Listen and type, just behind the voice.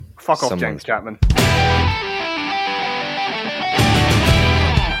Fuck off, James Chapman.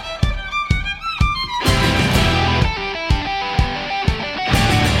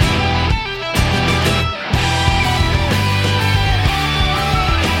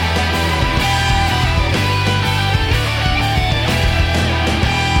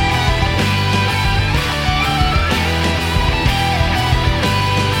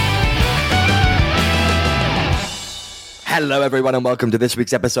 Hello everyone and welcome to this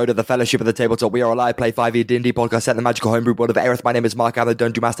week's episode of the Fellowship of the Tabletop. We are a live play 5e D&D podcast set in the magical homebrew world of Aerith. My name is Mark, I'm the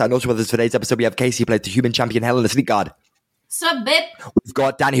Dungeon Master, and also with us for today's episode we have Casey, who plays the human champion Helen, the Sleep Guard. Sup, bit? We've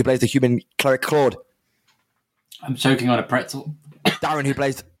got Danny, who plays the human cleric Claude. I'm choking on a pretzel. Darren, who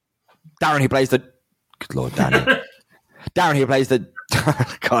plays the... Good Lord, Danny. Darren, who plays the...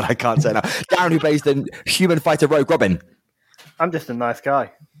 God, I can't say now. Darren, who plays the human fighter rogue Robin. I'm just a nice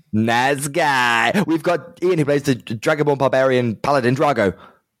guy. Nice guy. We've got Ian, who plays the Dragonborn Barbarian Paladin Drago.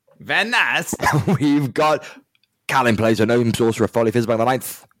 Very nice. We've got Callum, plays a gnome sorcerer Folly Fizzbang the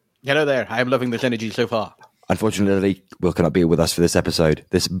Ninth. Hello there. I am loving this energy so far. Unfortunately, Will cannot be with us for this episode,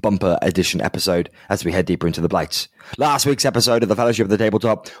 this bumper edition episode, as we head deeper into the Blight. Last week's episode of the Fellowship of the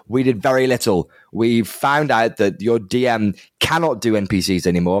Tabletop, we did very little. We found out that your DM cannot do NPCs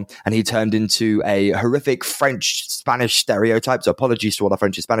anymore, and he turned into a horrific French-Spanish stereotype, so apologies to all our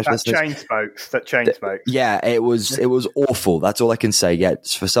French and Spanish listeners. That chain spokes. Yeah, it was awful. That's all I can say. Yet,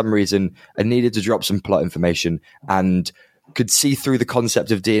 for some reason, I needed to drop some plot information, and could see through the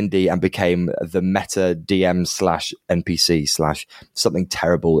concept of D&D and became the meta DM / NPC / something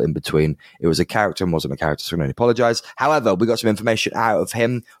terrible in between. It was a character and wasn't a character, so I can only apologise. However, we got some information out of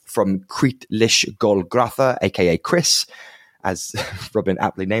him from Creetlish Golgratha, aka Chris, as Robin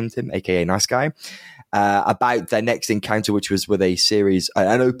aptly named him, aka Nice Guy, about their next encounter, which was with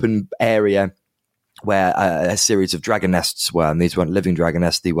an open area where a series of dragon nests were, and these weren't living dragon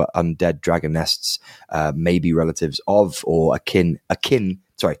nests, they were undead dragon nests, maybe relatives of or kin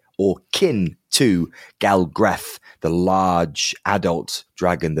to Galgreth, the large adult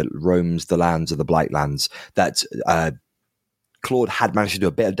dragon that roams the lands of the Blightlands that Claude had managed to do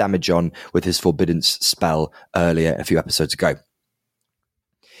a bit of damage on with his Forbiddance spell earlier a few episodes ago.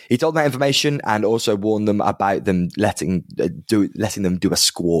 He told them that information and also warned them about them letting them do a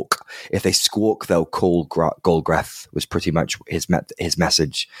squawk. If they squawk, they'll call Golgreth, was pretty much his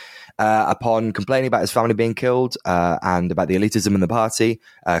message. Upon complaining about his family being killed and about the elitism in the party,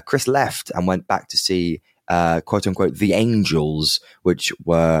 Chris left and went back to see, quote-unquote, the Angels, which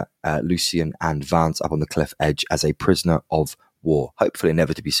were Lucian and Vance up on the cliff edge as a prisoner of war. Hopefully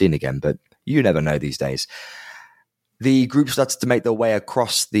never to be seen again, but you never know these days. The group started to make their way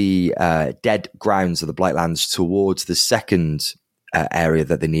across the dead grounds of the Blightlands towards the second area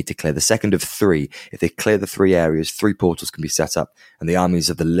that they need to clear, the second of three. If they clear the three areas, 3 portals can be set up, and the armies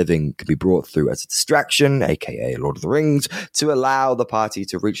of the living can be brought through as a distraction, aka Lord of the Rings, to allow the party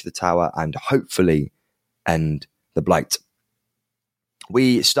to reach the tower and hopefully end the Blight.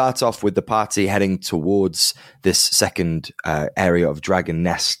 We start off with the party heading towards this second area of dragon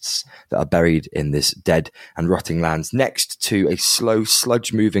nests that are buried in this dead and rotting lands next to a slow,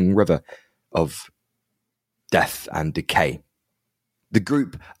 sludge-moving river of death and decay. The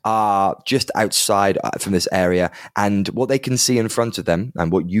group are just outside from this area, and what they can see in front of them, and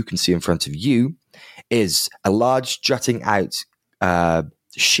what you can see in front of you, is a large jutting out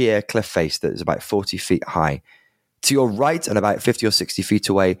sheer cliff face that is about 40 feet high. To your right and about 50 or 60 feet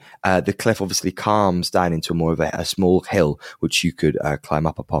away, the cliff obviously calms down into more of a small hill, which you could climb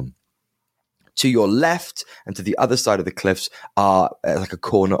up upon. To your left and to the other side of the cliffs are like a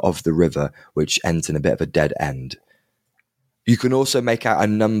corner of the river, which ends in a bit of a dead end. You can also make out a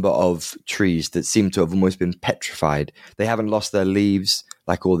number of trees that seem to have almost been petrified. They haven't lost their leaves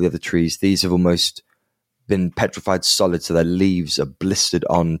like all the other trees. These have almost been petrified solid, so their leaves are blistered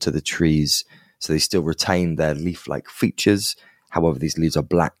onto the trees, so they still retain their leaf-like features. However, these leaves are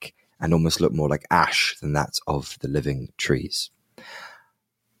black and almost look more like ash than that of the living trees.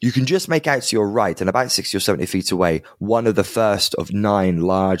 You can just make out to your right, and about 60 or 70 feet away, one of the first of 9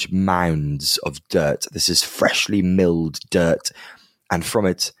 large mounds of dirt. This is freshly milled dirt, and from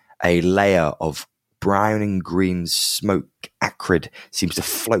it, a layer of brown and green smoke, acrid, seems to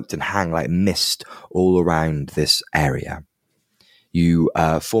float and hang like mist all around this area. You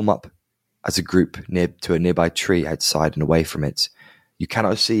form up as a group near to a nearby tree outside and away from it. You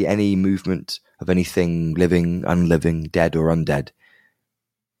cannot see any movement of anything living, unliving, dead or undead.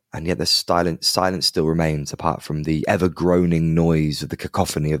 And yet the silence still remains, apart from the ever-groaning noise of the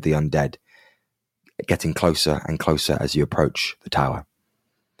cacophony of the undead, getting closer and closer as you approach the tower.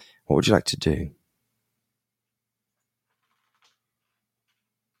 What would you like to do?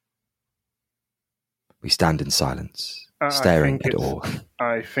 We stand in silence, I staring think at it's- all.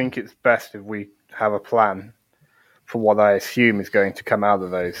 I think it's best if we have a plan for what I assume is going to come out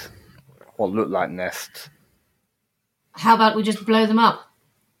of those, what look like nests. How about we just blow them up?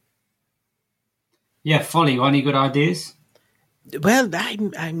 Yeah, Folly, you got any good ideas? Well,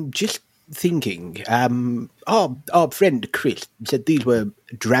 I'm just thinking. Our friend Chris said these were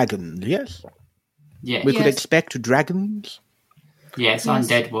dragons. Yes, Yeah. we could Yes. expect dragons. Yes, Yes.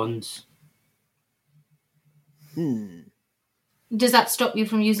 undead ones. Does that stop you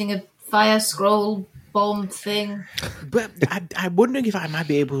from using a fire scroll bomb thing? But I'm wondering if I might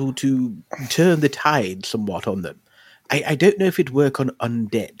be able to turn the tide somewhat on them. I don't know if it'd work on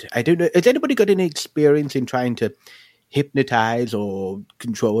undead. I don't know. Has anybody got any experience in trying to hypnotize or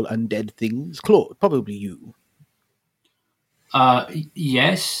control undead things? Claude, probably you.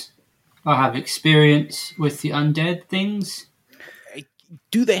 Yes. I have experience with the undead things.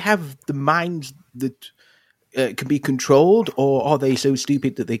 Do they have the minds that can be controlled, or are they so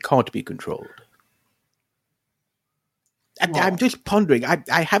stupid that they can't be controlled? I'm just pondering.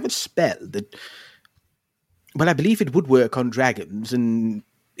 I have a spell that, well, I believe it would work on dragons, and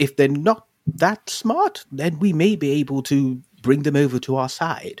if they're not that smart, then we may be able to bring them over to our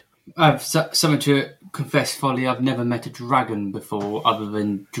side. I've something to confess, Folly. I've never met a dragon before other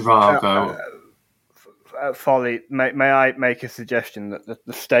than Drago. Folly, may I make a suggestion that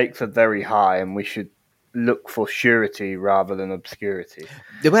the stakes are very high and we should look for surety rather than obscurity?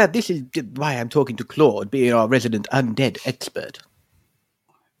 Well, this is why I'm talking to Claude, being our resident undead expert.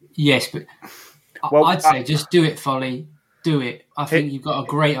 Yes, but Well, I'd say just do it, Folly. Do it. I think you've got a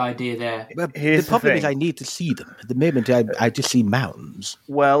great idea there. Well, Here's the problem the is thing. I need to see them. At the moment, I just see mounds.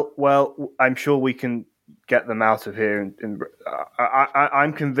 Well, I'm sure we can get them out of here.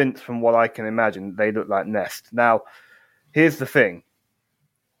 I'm convinced from what I can imagine, they look like nests. Now, here's the thing.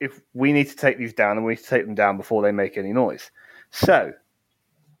 If we need to take these down, and we need to take them down before they make any noise. So,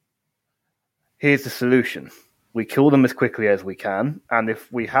 here's the solution. We kill them as quickly as we can, and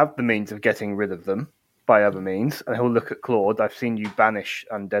if we have the means of getting rid of them by other means, and he'll look at Claude, I've seen you banish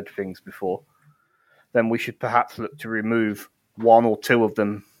undead things before, then we should perhaps look to remove one or two of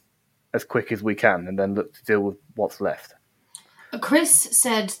them as quick as we can, and then look to deal with what's left. Chris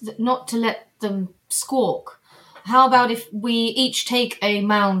said that not to let them squawk. How about if we each take a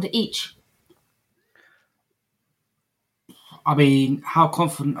mound each? I mean, how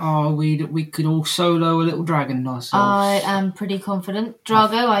confident are we that we could all solo a little dragon ourselves? I am pretty confident.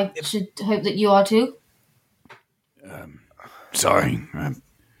 Drago, I should hope that you are too. Sorry,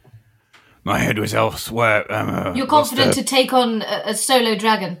 my head was elsewhere. You're confident to take on a solo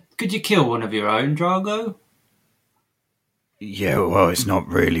dragon? Could you kill one of your own, Drago? Yeah, well, it's not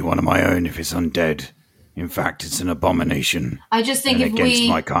really one of my own if it's undead. In fact, it's an abomination. I just think and if against we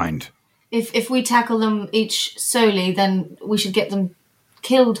my kind. if we tackle them each solely, then we should get them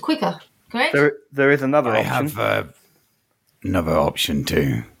killed quicker. Correct? There is another I option. have another option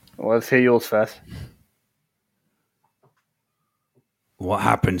too. Well, let's hear yours first. What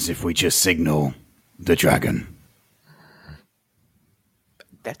happens if we just signal the dragon?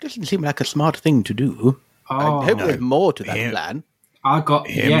 That doesn't seem like a smart thing to do. I hope there's more to that plan.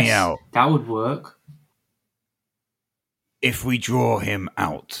 Hear me out. That would work. If we draw him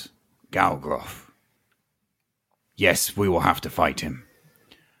out, Galgroth, yes, we will have to fight him.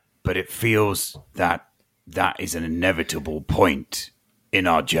 But it feels that that is an inevitable point in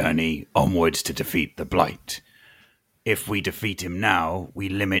our journey onwards to defeat the Blight. If we defeat him now, we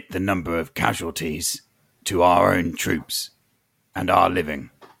limit the number of casualties to our own troops and our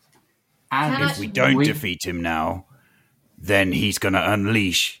living. And If we don't defeat him now, then he's going to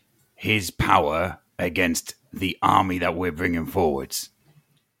unleash his power against the army that we're bringing forwards.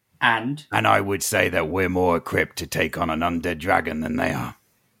 And I would say that we're more equipped to take on an undead dragon than they are.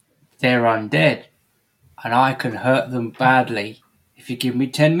 they're undead. And I can hurt them badly if you give me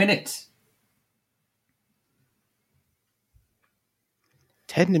 10 minutes.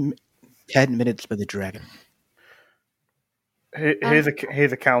 10 minutes for the dragon. Here's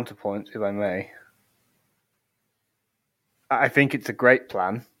a counterpoint, if I may. I think it's a great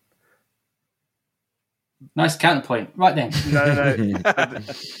plan. Nice counterpoint. Right then. No.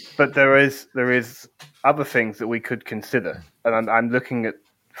 But there is other things that we could consider, and I'm looking at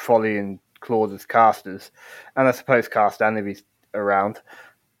Folly and Claude as casters, and I suppose Castan if he's around.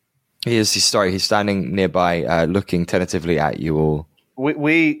 He's standing nearby, looking tentatively at you all.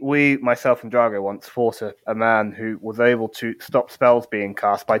 We, myself and Drago, once fought a man who was able to stop spells being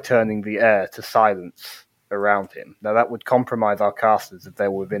cast by turning the air to silence around him. Now, that would compromise our casters if they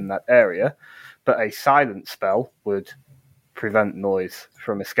were within that area, but a silence spell would prevent noise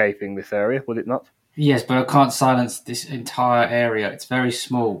from escaping this area, would it not? Yes, but I can't silence this entire area. It's very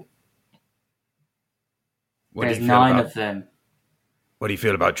small. There's 9 of them. What do you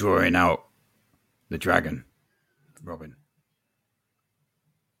feel about drawing out the dragon, Robin?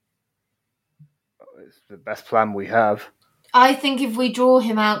 It's the best plan we have. I think if we draw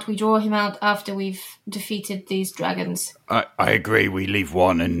him out after we've defeated these dragons. I agree. We leave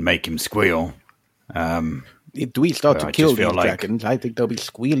one and make him squeal. If we start to kill these dragons, I think they'll be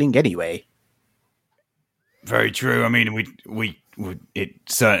squealing anyway. Very true. I mean, we it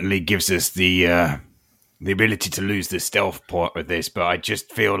certainly gives us the ability to lose the stealth part of this, but I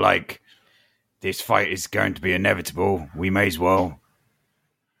just feel like this fight is going to be inevitable. We may as well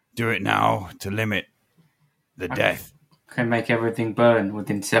do it now to limit the death. Can make everything burn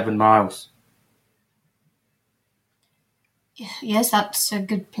within 7 miles. Yes, that's a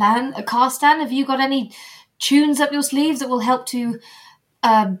good plan. Carstan, have you got any tunes up your sleeves that will help to,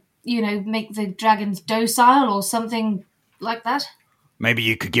 make the dragons docile or something like that? Maybe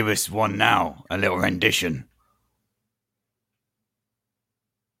you could give us one now, a little rendition.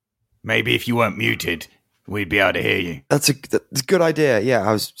 Maybe if you weren't muted, we'd be able to hear you. That's a good idea. Yeah,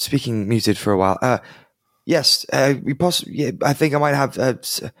 I was speaking muted for a while. Yes, we possibly. Yeah, I think I might have.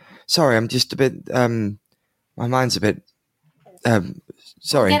 Sorry, I'm just a bit. My mind's a bit.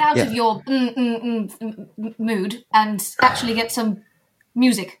 Sorry. Get out of your mood and actually get some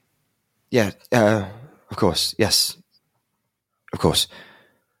music. Yeah. Of course. Yes. Of course.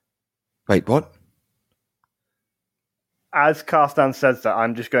 Wait, what? As Carstan says that,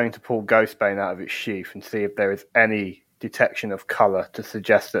 I'm just going to pull Ghostbane out of its sheath and see if there is any detection of colour to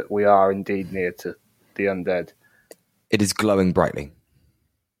suggest that we are indeed near to the undead. It is glowing brightly.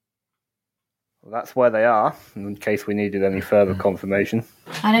 Well, that's where they are, in case we needed any further confirmation.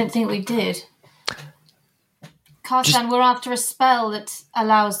 I don't think we did. Carstan, we're after a spell that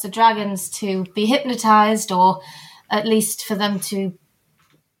allows the dragons to be hypnotised, or at least for them to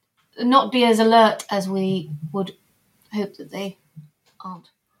not be as alert as we would hope that they aren't.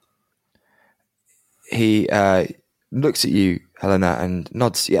 He looks at you, Helena, and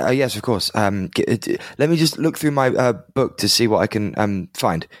nods. Yeah, yes, of course. Let me just look through my book to see what I can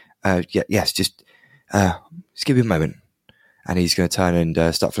find. Yes, just give me a moment. And he's going to turn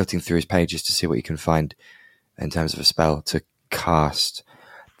and start flipping through his pages to see what he can find in terms of a spell to cast.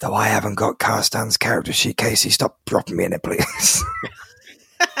 Though I haven't got Carstan's character sheet, Casey. Stop dropping me in it, please.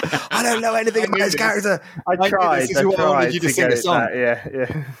 I don't know anything about his character. I tried you to sing a song.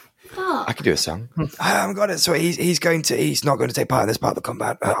 Yeah. I can do a song. I haven't got it, so he's not going to take part in this part of the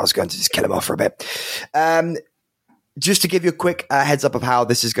combat. I was going to just kill him off for a bit. Just to give you a quick heads up of how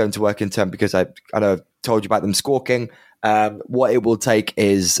this is going to work in turn, because I know I've told you about them squawking. What it will take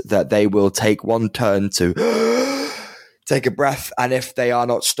is that they will take one turn to take a breath, and if they are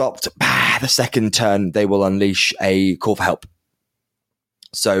not stopped, the second turn they will unleash a call for help.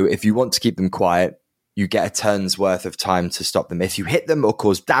 So if you want to keep them quiet, you get a turn's worth of time to stop them. If you hit them or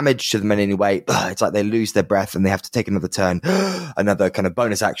cause damage to them in any way, it's like they lose their breath and they have to take another turn, another kind of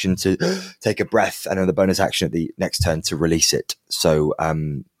bonus action to take a breath, and another bonus action at the next turn to release it. So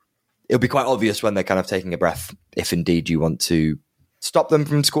it'll be quite obvious when they're kind of taking a breath, if indeed you want to stop them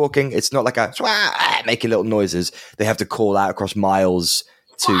from squawking. It's not like making little noises. They have to call out across miles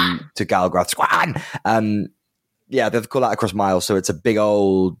to Galgrath. Squan! Yeah, they have to call out across miles, so it's a big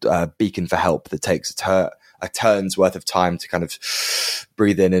old beacon for help that takes a turn's worth of time to kind of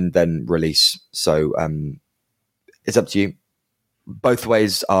breathe in and then release. So it's up to you. Both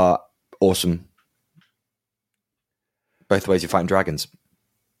ways are awesome. Both ways you're fighting dragons.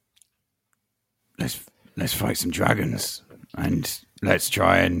 Let's fight some dragons, and let's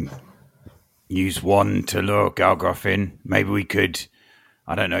try and use one to lure Galgroth in. Maybe we could,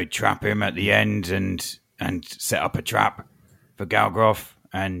 I don't know, trap him at the end and set up a trap for Galgroth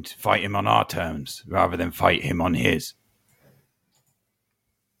and fight him on our terms rather than fight him on his.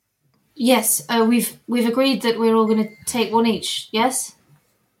 Yes, we've agreed that we're all going to take one each. Yes.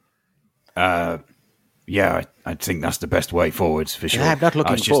 Yeah, I think that's the best way forwards for sure. Yeah, I'm not looking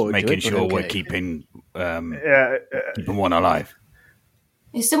I was just forward to making it, but sure we're okay. keeping one alive.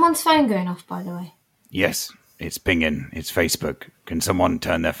 Is someone's phone going off, by the way? Yes, it's pinging. It's Facebook. Can someone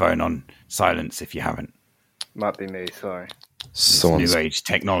turn their phone on silence if you haven't? Might be me, sorry. It's new age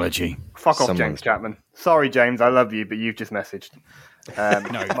technology. Fuck off, James Chapman. Sorry, James, I love you, but you've just messaged.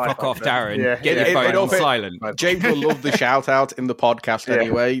 No, fuck off, Darren. Yeah, Get your phone on silent. James will love the shout out in the podcast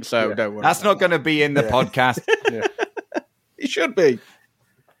anyway, so don't worry. That's not going to be in the podcast. It should be.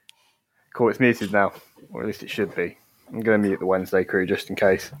 Cool, it's muted now. Or at least it should be. I'm going to mute the Wednesday crew just in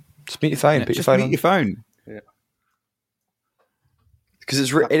case. Just mute your phone. Put your phone on. Your phone. Yeah.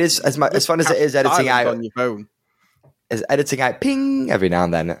 because it is as fun as it is editing out on your phone. Is editing out ping every now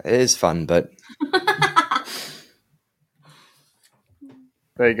and then. It is fun, but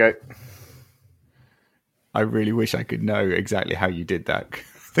there you go. I really wish I could know exactly how you did that.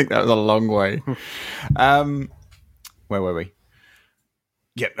 I think that was a long way. Where were we?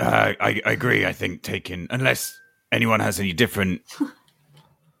 Yep, I agree. I think unless anyone has any different.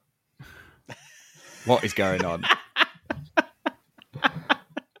 What is going on?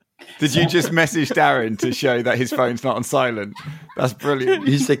 Did you just message Darren to show that his phone's not on silent? That's brilliant.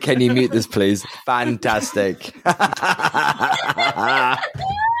 you said, "Can you mute this, please?" Fantastic.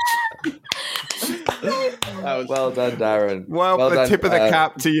 Well done, Darren. Well the done, tip of the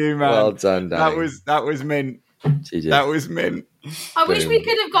cap to you, man. Well done, Darren. That was mint. GG. That was mint. I wish we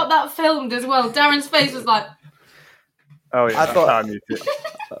could have got that filmed as well. Darren's face was like, Oh yeah, I thought- I mute it.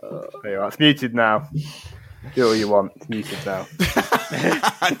 There you are. It's muted now. Do what you want. It's muted now.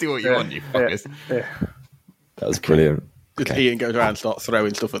 Do what you want, you fuckers. Yeah. That was brilliant. Ian goes around and starts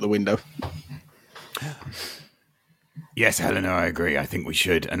throwing stuff at the window. Yes, Helena, I agree. I think we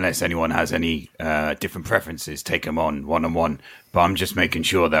should, unless anyone has any different preferences, take them on one-on-one. But I'm just making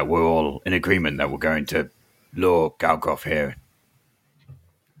sure that we're all in agreement that we're going to lure Galgroff here.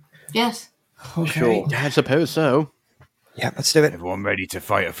 yes. Sure. I suppose so. Yeah, let's do it. Everyone ready to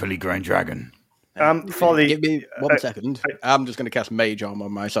fight a fully grown dragon? Folly. Give me 1 second. I'm just going to cast Mage Arm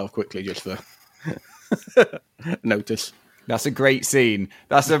on myself quickly just for notice. That's a great scene.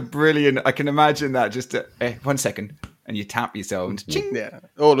 That's a brilliant. I can imagine that. Just 1 second, and you tap yourself. And ching. Yeah.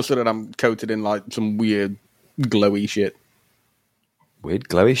 All of a sudden, I'm coated in like some weird glowy shit. Weird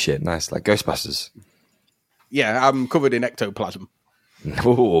glowy shit. Nice, like Ghostbusters. Yeah, I'm covered in ectoplasm.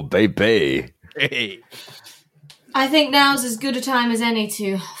 Oh, baby. Hey. I think now's as good a time as any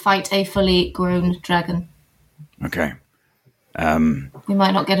to fight a fully grown dragon. Okay. We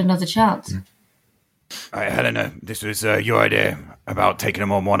might not get another chance. All right, Helena, this was your idea about taking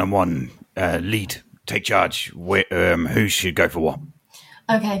them on one-on-one. Lead, take charge. Who should go for what?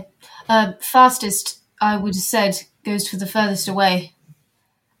 Okay. Fastest, I would have said, goes for the furthest away.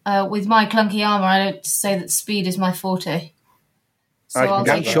 With my clunky armour, I don't say that speed is my forte. So I can I'll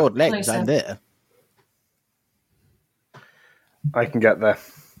get take that. Short legs, closer. I'm there. I can get there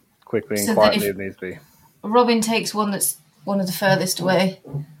quickly and So that quietly if- if needs be. Robin takes one that's one of the furthest away.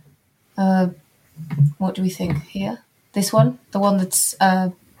 What do we think here? This one? The one that's,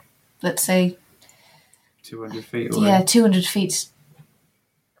 let's say, 200 feet away. yeah, 200 feet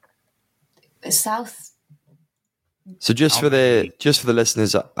south. So just for the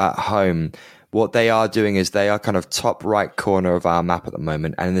listeners at home, what they are doing is they are kind of top right corner of our map at the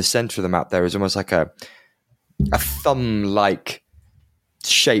moment, and in the center of the map there is almost like a thumb-like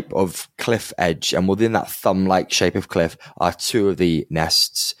shape of cliff edge, and within that thumb-like shape of cliff are two of the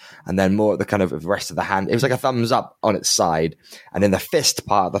nests, and then more at the kind of rest of the hand. It was like a thumbs up on its side, and in the fist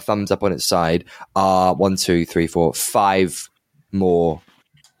part of the thumbs up on its side are 1, 2, 3, 4, 5 more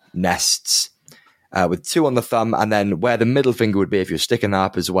nests. With 2 on the thumb, and then where the middle finger would be if you're sticking that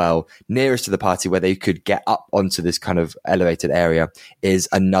up as well, nearest to the party where they could get up onto this kind of elevated area is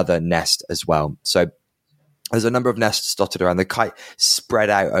another nest as well. So there's a number of nests dotted around. They're quite spread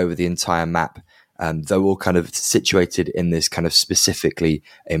out over the entire map. They're all kind of situated in this kind of specifically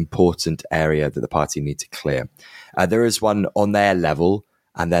important area that the party need to clear. There is one on their level,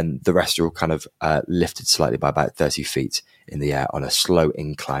 and then the rest are all kind of lifted slightly by about 30 feet in the air on a slow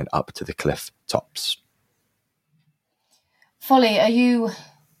incline up to the cliff tops. Folly, are you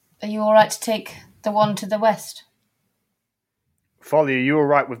all right to take the one to the west? Folly, are you all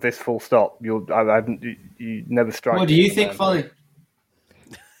right with this full stop? You never strike. What do me you as a think, man. Folly?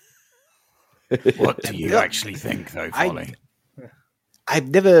 What do you actually think, though, Folly? I've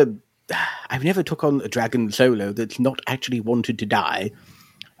never took on a dragon solo that's not actually wanted to die.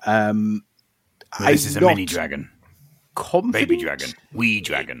 Well, this is a not mini dragon. confident. Baby dragon. Wee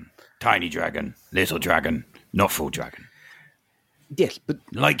dragon. Tiny dragon. Little dragon. Not full dragon. Yes, but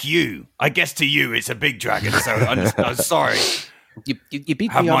Like you. I guess to you it's a big dragon, so I'm sorry. you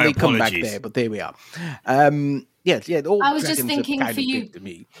beat Have me on my the comeback apologies. there, but there we are. Yes, yeah. All I was just dragons are thinking kind for of you. big to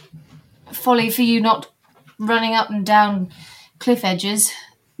me. Folly, for you not running up and down cliff edges.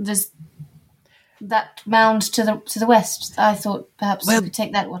 There's that mound to the west. I thought perhaps you could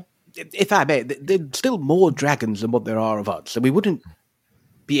take that one. If I may, there's still more dragons than what there are of us, so we wouldn't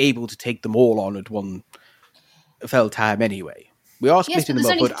be able to take them all on at one fell time anyway. We are Yes, splitting but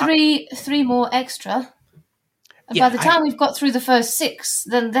there's them up, only three more extra. And Yeah, by the time we've got through the first 6,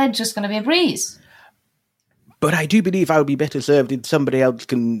 then they're just going to be a breeze. but I do believe I would be better served if somebody else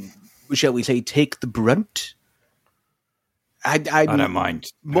can, shall we say, take the brunt. I'm I don't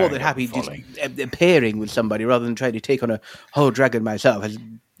mind. more than Pairing happy up just Folly. pairing with somebody rather than trying to take on a whole dragon myself.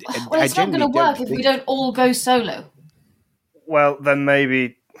 Well, it's not going to work if we don't all go solo. Well, then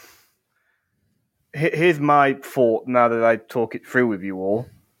maybe. Here's my thought now that I talk it through with you all.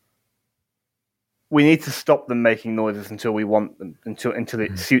 We need to stop them making noises until we want them, until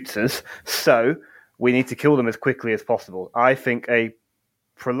it suits us. So we need to kill them as quickly as possible. I think a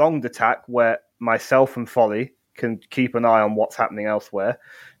prolonged attack where myself and Folly can keep an eye on what's happening elsewhere.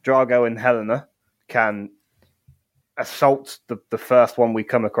 Drago and Helena can assault the first one we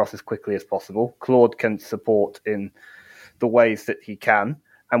come across as quickly as possible. Claude can support in the ways that he can,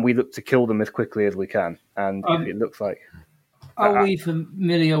 and we look to kill them as quickly as we can. And if it looks like... Are we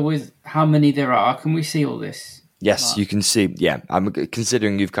familiar with how many there are? Can we see all this? Yes, you can see. Yeah, I'm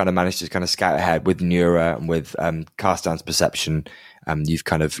considering you've kind of managed to kind of scout ahead with Neura and with Carstan's perception. You've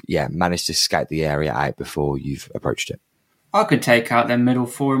kind of managed to scout the area out before you've approached it. I could take out their middle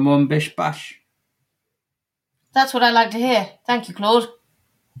four in one bish bash. That's what I like to hear. Thank you, Claude.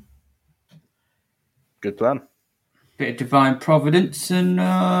 Good plan. Bit of divine providence and,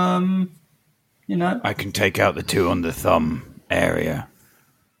 I can take out the two on the thumb area.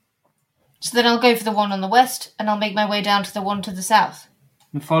 So then I'll go for the one on the west, and I'll make my way down to the one to the south.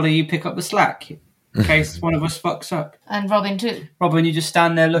 And Folly, you pick up the slack in case one of us fucks up. And Robin too. Robin, you just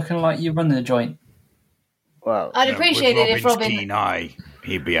stand there looking like you're running the joint. Well, I'd appreciate it if Robin... keen eye,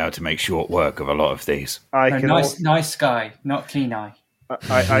 he'd be able to make short work of a lot of these. Nice guy, not keen eye.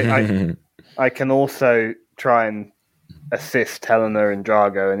 I can also try and assist Helena and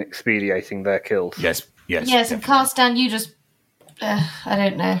Drago in expediting their kills. Yes. Yes, and Carstan, you just... I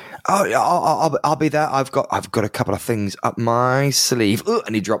don't know. Oh, I'll be there. I've got a couple of things up my sleeve. Ooh,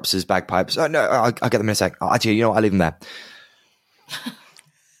 and he drops his bagpipes. Oh no, I'll get them in a sec. Actually, you know what? I'll leave them there.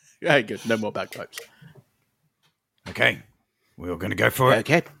 Yeah, good. No more bagpipes. Okay, we're going to go for it.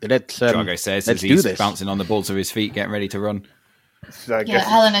 Okay, let's. Drago says as he's bouncing on the balls of his feet, getting ready to run. So I Yeah,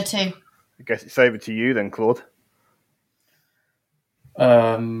 Helena too. I guess it's over to you then, Claude.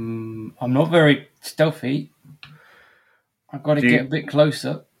 I'm not very stealthy. I've got to get a bit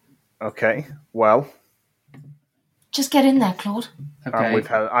closer. Okay, well... Just get in there, Claude. Okay.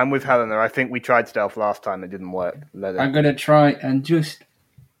 I'm with Helena. I think we tried stealth last time. It didn't work. I'm going to try and just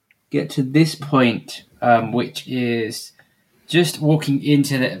get to this point, which is just walking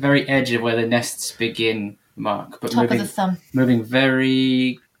into the very edge of where the nests begin, Mark. But Top of the thumb. Moving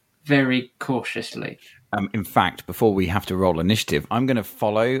very, very cautiously. In fact, before we have to roll initiative, I'm going to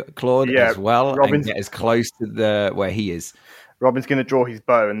follow Claude as well and get as close to where he is. Robin's going to draw his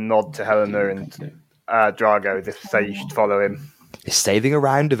bow and nod to Helena and Drago as if to say you should follow him. It's saving a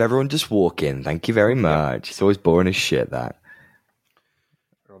round of everyone just walking. Thank you very much. It's always boring as shit, that.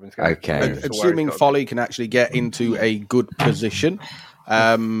 Okay. Assuming Folly can actually get into a good position,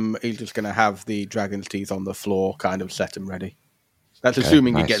 he's just going to have the dragon's teeth on the floor kind of set and ready. That's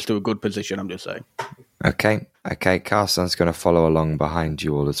assuming he gets to a good position, I'm just saying. Okay. Carstan's going to follow along behind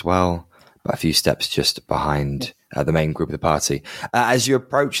you all as well, but a few steps just behind the main group of the party. As you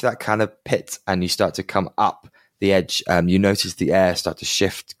approach that kind of pit and you start to come up the edge, you notice the air start to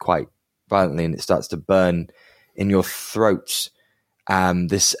shift quite violently and it starts to burn in your throat.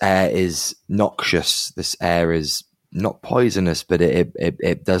 This air is noxious. This air is not poisonous, but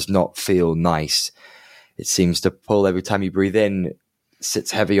it does not feel nice. It seems to pull every time you breathe in.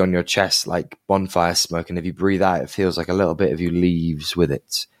 Sits heavy on your chest like bonfire smoke, and if you breathe out, it feels like a little bit of you leaves with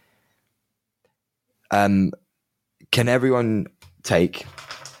it. Can everyone take,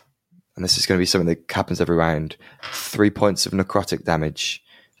 and this is going to be something that happens every round, 3 points of necrotic damage.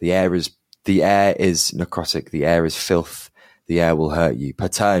 The air is necrotic. The air is filth. The air will hurt you. Per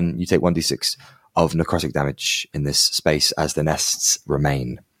turn, you take 1d6 of necrotic damage in this space as the nests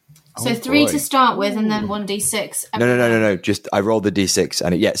remain. So 3 to start with, and then 1d6. No. Just I rolled the d6,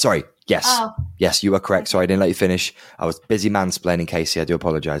 and yes. Oh. Yes, you are correct. Sorry, I didn't let you finish. I was busy mansplaining, Casey. I do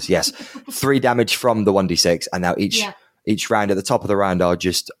apologize. Yes, 3 damage from the 1d6, and now each round at the top of the round, I'll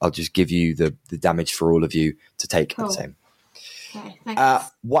just give you the damage for all of you to take at the same. Okay, thanks.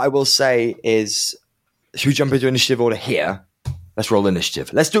 What I will say is, should we jump into initiative order here? Let's roll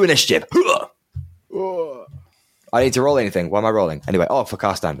initiative. Let's do initiative. I need to roll anything. What am I rolling? Anyway, for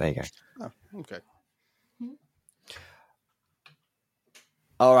Carstan. There you go. Oh, okay.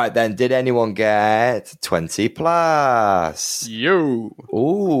 All right, then. Did anyone get 20 plus? You.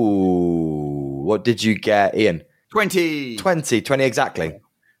 Ooh. What did you get, Ian? 20 exactly.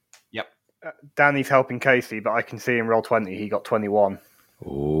 Yep. Danny's helping Casey, but I can see him roll 20. He got 21.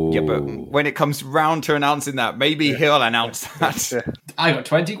 Ooh. Yeah, but when it comes round to announcing that, maybe he'll announce that. I got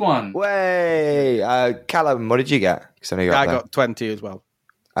 21. Way. Callum, what did you get? Because I know you got I that. got 20 as well.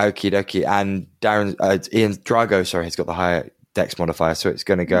 Okie dokie. And Darren, Ian Drago, sorry, has got the higher dex modifier, so it's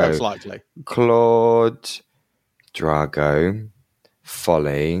going to go Most likely. Claude, Drago,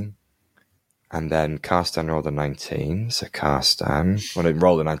 Folly, and then Carstan rolled a 19. So Carstan, well, didn't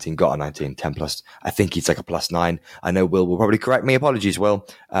roll a 19, got a 19, 10 plus. I think he's like a +9. I know Will probably correct me. Apologies, Will.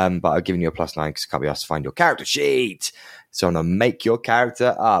 But I've given you a +9 because I can't be asked to find your character sheet. So I'm going to make your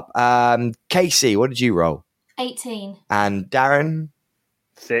character up. Casey, what did you roll? 18. And Darren?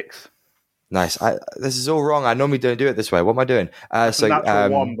 6. Nice. This is all wrong. I normally don't do it this way. What am I doing? Natural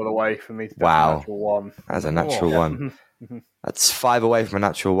 1, by the way, for me. Wow. Natural 1. That's a natural 1. That's 5 away from a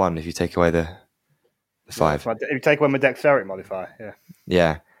natural 1 if you take away the 5. If you take away my dexterity modifier,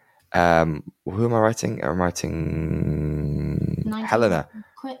 Yeah. Who am I writing? I'm writing 19. Helena.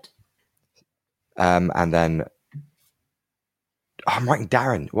 Quit. And then I'm writing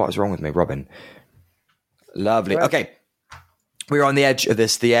Darren. What is wrong with me, Robin? Lovely. Right. Okay. We're on the edge of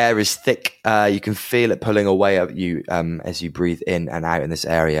this. The air is thick. You can feel it pulling away at you as you breathe in and out in this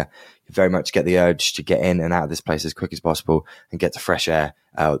area. You very much get the urge to get in and out of this place as quick as possible and get to fresh air,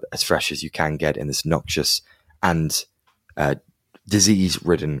 as fresh as you can get in this noxious and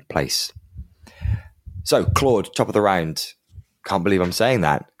disease-ridden place. So, Claude, top of the round. Can't believe I'm saying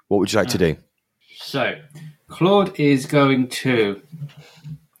that. What would you like to do? So, Claude is going to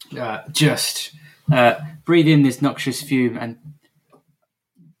just breathe in this noxious fume and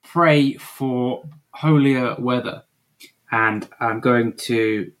pray for holier weather. And I'm going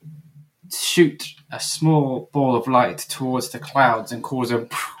to shoot a small ball of light towards the clouds and cause a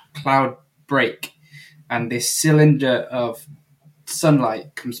cloud break. And this cylinder of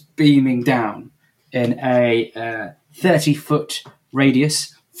sunlight comes beaming down in a 30-foot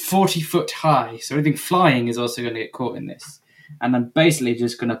radius, 40-foot high. So anything flying is also going to get caught in this. And I'm basically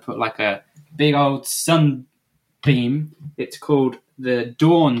just going to put like a big old sun beam. It's called the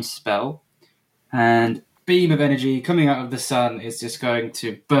Dawn spell. And beam of energy coming out of the sun is just going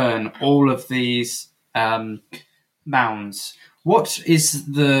to burn all of these mounds. What is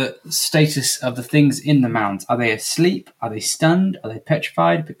the status of the things in the mounds? Are they asleep? Are they stunned? Are they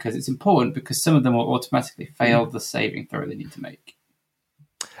petrified? Because it's important, because some of them will automatically fail the saving throw they need to make.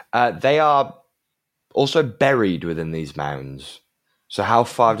 They are also buried within these mounds. So how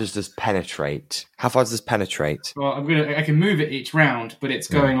far does this penetrate? Well, I can move it each round, but it's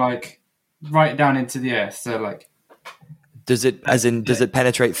going like right down into the earth. So like, does it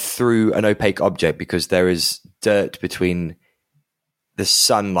penetrate through an opaque object because there is dirt between the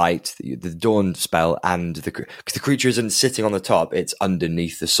sunlight, the dawn spell, and because the creature isn't sitting on the top; it's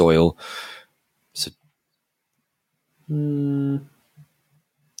underneath the soil. So, I'm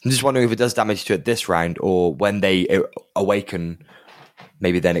just wondering if it does damage to it this round, or when they awaken,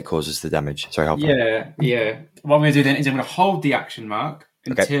 maybe then it causes the damage. Sorry, help. Yeah. What I'm going to do then is I'm going to hold the action mark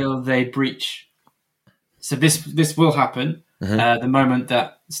until they breach. So this will happen the moment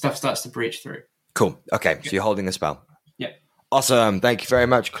that stuff starts to breach through. Cool. Okay, so you're holding a spell. Yeah. Awesome. Thank you very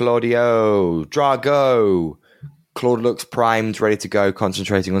much, Claudio. Drago. Claude looks primed, ready to go,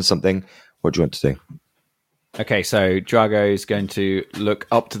 concentrating on something. What do you want to do? Okay, so Drago is going to look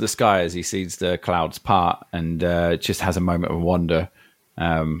up to the sky as he sees the clouds part and just has a moment of wonder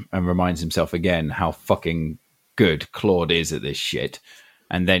and reminds himself again how fucking good Claude is at this shit.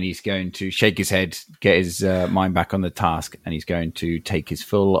 And then he's going to shake his head, get his mind back on the task, and he's going to take his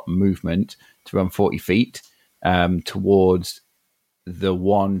full movement to run 40 feet towards the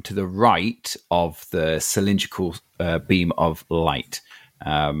one to the right of the cylindrical beam of light.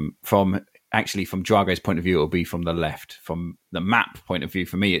 From Drago's point of view, it'll be from the left. From the map point of view,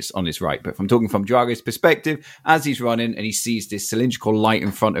 for me, it's on his right. But if I'm talking from Drago's perspective, as he's running and he sees this cylindrical light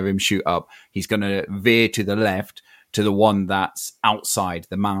in front of him shoot up, he's going to veer to the left to the one that's outside,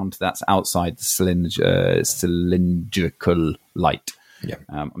 the mound that's outside the cylindrical light. Yeah.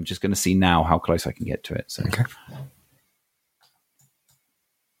 I'm just going to see now how close I can get to it. So. Okay.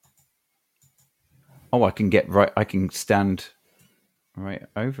 Oh, I can get right. I can stand right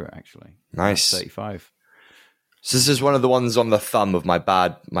over it, actually. Nice. 35. So this is one of the ones on the thumb of my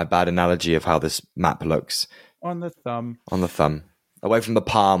bad analogy of how this map looks. On the thumb. On the thumb. Away from the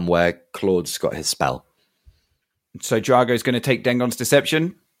palm where Claude's got his spell. So Drago's going to take Dengon's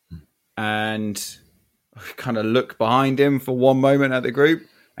Deception and kind of look behind him for one moment at the group.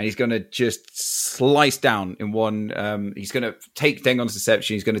 And he's going to just slice down in one. He's going to take Dengon's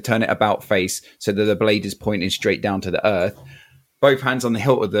Deception. He's going to turn it about face so that the blade is pointing straight down to the earth. Both hands on the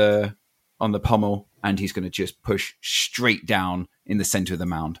hilt of on the pommel. And he's going to just push straight down in the center of the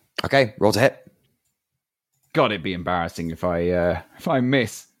mound. Okay, roll to hit. God, it'd be embarrassing if I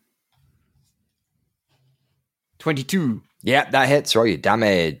miss. 22. Yeah, that hits. Roll your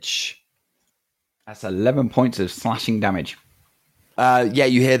damage. That's 11 points of slashing damage. Yeah,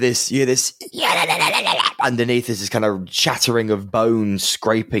 you hear this underneath. This kind of chattering of bones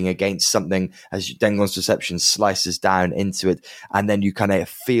scraping against something as Dengon's deception slices down into it, and then you kind of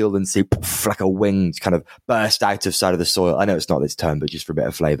feel and see poof, like a wing kind of burst out of side of the soil. I know it's not its turn, but just for a bit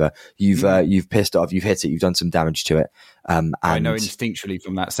of flavour, you've pissed it off, you've hit it, you've done some damage to it. And I know instinctually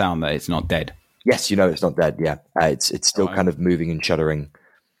from that sound that it's not dead. Yes, you know it's not dead. Yeah, it's still kind of moving and shuddering.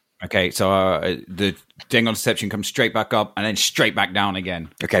 Okay, so the Dengon deception comes straight back up and then straight back down again.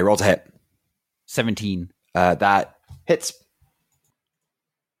 Okay, roll to hit. 17. That hits.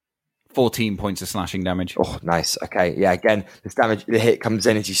 14 points of slashing damage. Oh, nice. Okay, yeah, again, this damage, the hit comes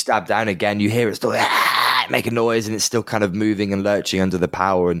in as you stab down again. You hear it still make a noise, and it's still kind of moving and lurching under the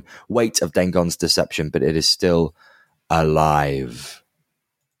power and weight of Dengon's deception, but it is still alive.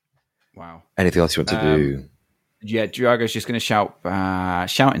 Wow. Anything else you want to do? Yeah, Drago's just going to shout.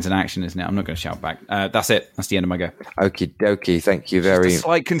 Shouting's an action, isn't it? I'm not going to shout back. That's it. That's the end of my go. Okie dokie. Thank you very much. A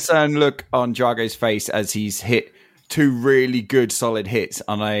slight concerned look on Drago's face as he's hit 2 really good solid hits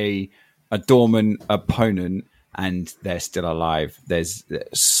on a dormant opponent, and they're still alive. There's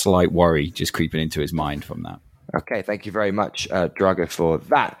a slight worry just creeping into his mind from that. Okay, thank you very much, Drago, for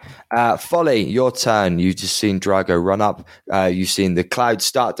that. Folly, your turn. You've just seen Drago run up. You've seen the clouds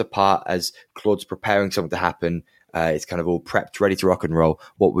start to part as Claude's preparing something to happen. It's kind of all prepped, ready to rock and roll.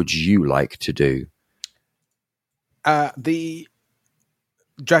 What would you like to do? The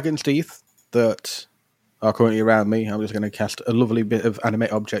dragon's teeth that are currently around me, I'm just going to cast a lovely bit of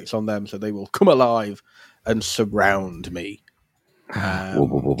animate objects on them so they will come alive and surround me,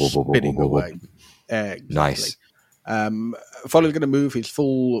 spinning away. Exactly. Nice. Folly's going to move his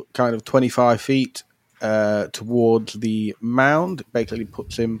full kind of 25 feet towards the mound. Basically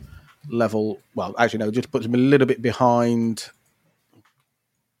puts him level... Well, actually, no, just puts him a little bit behind...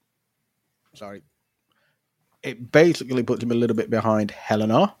 Sorry. It basically puts him a little bit behind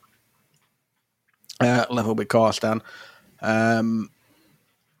Helena. Level with Karstan.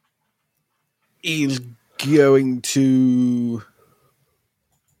 He's going to...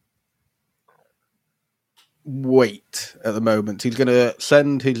 wait at the moment. He's going to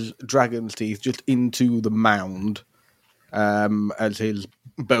send his dragon's teeth just into the mound as his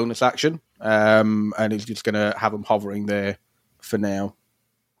bonus action, and he's just going to have them hovering there for now.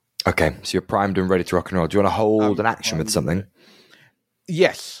 Okay, so you're primed and ready to rock and roll. Do you want to hold an action with something?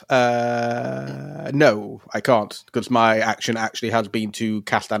 Yes. No, I can't, because my action actually has been to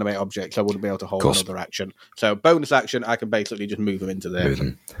cast animate objects. I wouldn't be able to hold another action. So bonus action, I can basically just move them into there. Move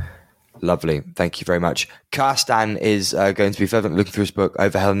them. Lovely. Thank you very much. Karstan is going to be fervently looking through his book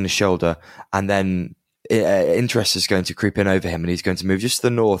over Helena's shoulder, and then interest is going to creep in over him, and he's going to move just to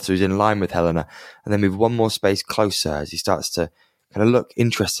the north, so he's in line with Helena, and then move one more space closer as he starts to kind of look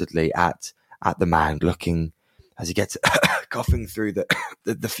interestedly at the mound, looking as he gets coughing through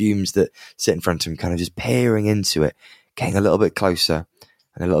the fumes that sit in front of him, kind of just peering into it, getting a little bit closer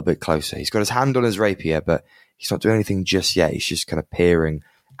and a little bit closer. He's got his hand on his rapier, but he's not doing anything just yet. He's just kind of peering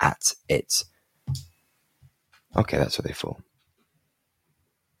at it. Okay, that's where they fall.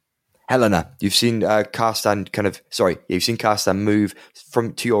 Helena, you've seen Karstan you've seen Karstan move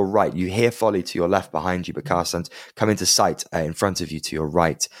from to your right. You hear Folly to your left behind you, but Karstan's come into sight in front of you to your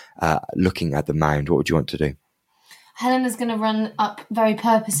right, looking at the mound. What would you want to do? Helena's going to run up very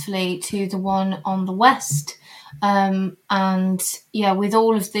purposefully to the one on the west. And yeah, with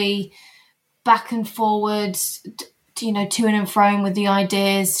all of the back and forwards, to and fro with the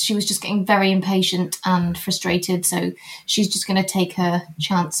ideas, she was just getting very impatient and frustrated. So she's just going to take her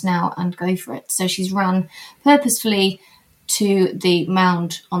chance now and go for it. So she's run purposefully to the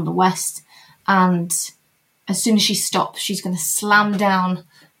mound on the west. And as soon as she stops, she's going to slam down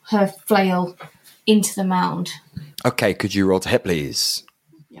her flail into the mound. Okay, could you roll to hit, please?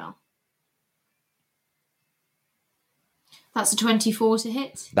 Yeah. That's a 24 to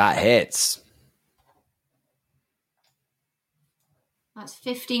hit. That hits. That's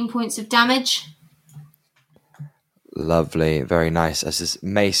 15 points of damage. Lovely, very nice. As this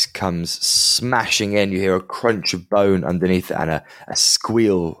mace comes smashing in, you hear a crunch of bone underneath it and a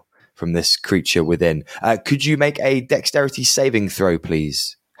squeal from this creature within. Could you make a dexterity saving throw,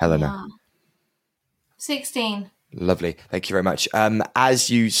 please, Helena? Yeah. 16. Lovely. Thank you very much. As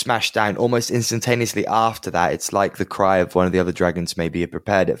you smash down, almost instantaneously after that, it's like the cry of one of the other dragons maybe had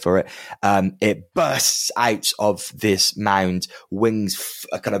prepared it for it. It bursts out of this mound, wings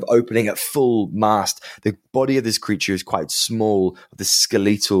kind of opening at full mast. The body of this creature is quite small, the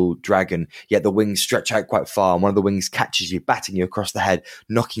skeletal dragon, yet the wings stretch out quite far, and one of the wings catches you, batting you across the head,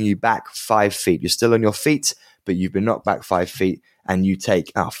 knocking you back 5 feet. You're still on your feet, but you've been knocked back 5 feet, and you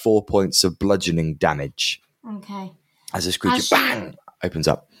take 4 points of bludgeoning damage Okay. as this creature bang opens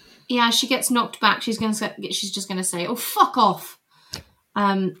up. Yeah, as she gets knocked back, she's just going to say, "Oh, fuck off,"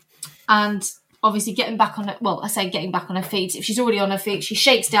 and obviously getting back on her feet. If she's already on her feet, she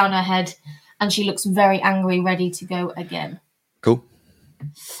shakes down her head, and she looks very angry, ready to go again. Cool.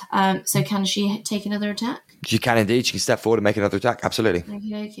 So can she take another attack? She can indeed. She can step forward and make another attack. Absolutely.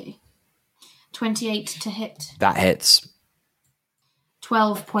 Okay. 28 to hit. That hits.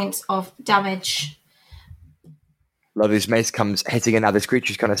 12 points of damage. Lovely. This mace comes hitting, and now this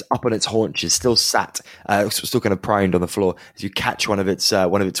creature's kind of up on its haunches, still sat, still kind of primed on the floor. As you catch one of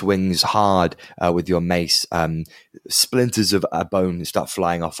its wings hard with your mace, splinters of a bone start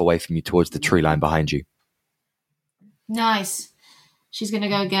flying off away from you towards the tree line behind you. Nice. She's going to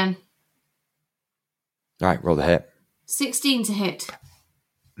go again. All right, roll the hit. 16 to hit.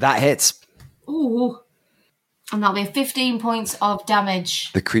 That hits. Ooh. And that'll be 15 points of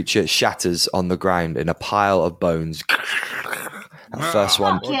damage. The creature shatters on the ground in a pile of bones. That first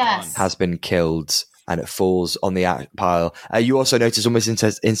one has been killed, and it falls on the pile. You also notice almost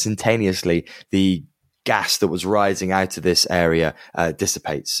instantaneously the gas that was rising out of this area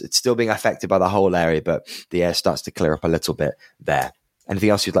dissipates. It's still being affected by the whole area, but the air starts to clear up a little bit there.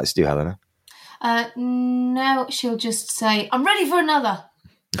 Anything else you'd like to do, Helena? No, she'll just say, "I'm ready for another."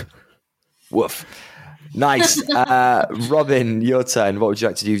 Woof. Nice. Robin, your turn. What would you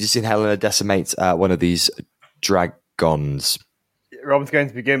like to do? You've just seen Helena decimate one of these dragons. Robin's going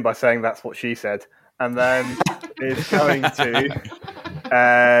to begin by saying that's what she said, and then is going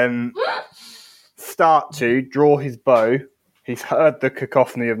to start to draw his bow. He's heard the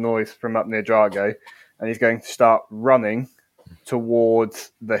cacophony of noise from up near Drago, and he's going to start running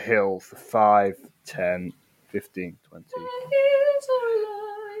towards the hills. 5, 10, 15, 20.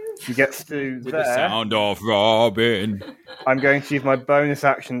 He gets to With there. the sound of Robin. I'm going to use my bonus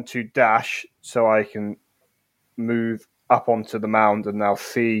action to dash so I can move up onto the mound and now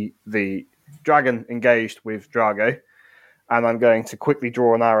see the dragon engaged with Drago. And I'm going to quickly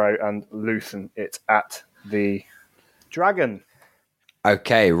draw an arrow and loosen it at the dragon.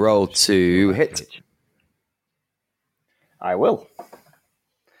 Okay, roll to hit. I will.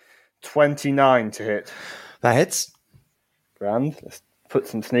 29 to hit. That hits. Grand. Let's put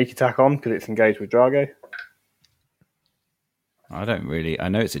some sneak attack on because it's engaged with Drago. I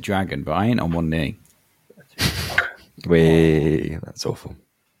know it's a dragon, but I ain't on one knee. That's awful.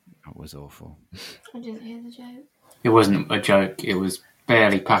 That was awful. I didn't hear the joke. It wasn't a joke. It was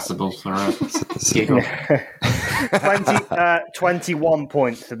barely passable for a giggle. 21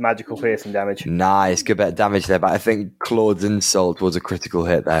 points of magical piercing damage. Nice, good bit of damage there, but I think Claude's insult was a critical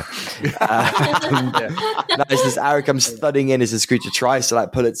hit there. Nice, this arrow comes thudding in as this creature tries to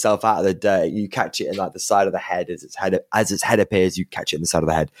pull itself out of the dirt. You catch it in the side of the head as its head appears. You catch it in the side of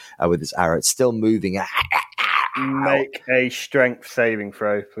the head with this arrow. It's still moving. Make a strength saving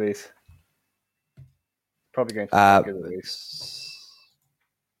throw, please. Probably going to be good at least.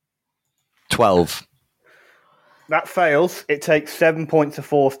 12. That fails. It takes 7 points of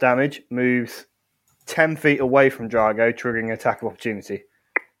force damage, moves 10 feet away from Drago, triggering an attack of opportunity.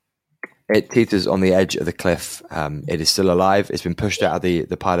 It teeters on the edge of the cliff. It is still alive. It's been pushed out of the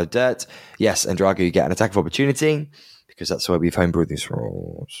pile of dirt. Yes, and Drago, you get an attack of opportunity because that's why we've homebrewed these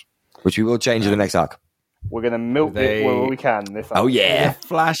rules, which we will change in the next arc. We're going to milk it where we can. Oh, yeah. A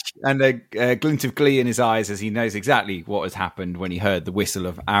flash and a glint of glee in his eyes as he knows exactly what has happened when he heard the whistle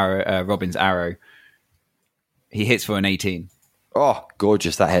of Robin's arrow. He hits for an 18. Oh,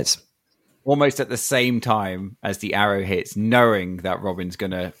 gorgeous. That hits. Almost at the same time as the arrow hits, knowing that Robin's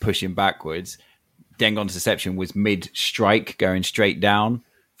going to push him backwards, Dengon's deception was mid-strike, going straight down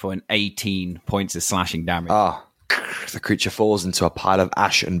for an 18 points of slashing damage. Oh, the creature falls into a pile of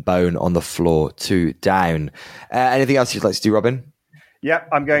ash and bone on the floor. 2 down. Anything else you'd like to do, Robin? Yep,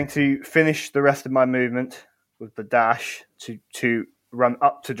 I'm going to finish the rest of my movement with the dash to run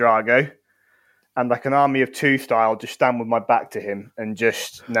up to Drago. And like an army of two style, just stand with my back to him and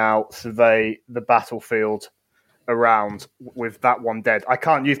just now survey the battlefield around with that one dead. I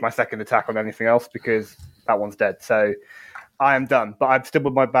can't use my second attack on anything else because that one's dead. So I am done. But I'm still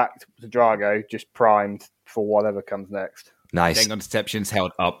with my back to Drago, just primed for whatever comes next. Nice. Dengon's deception's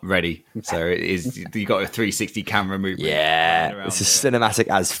held up, ready. So it is. You got a 360 camera movement. Yeah, this is cinematic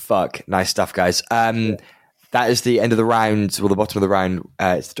as fuck. Nice stuff, guys. That is the end of the round, or the bottom of the round.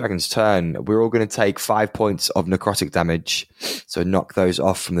 It's the dragon's turn. We're all going to take 5 points of necrotic damage. So knock those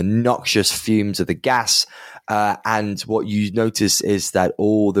off from the noxious fumes of the gas. And what you notice is that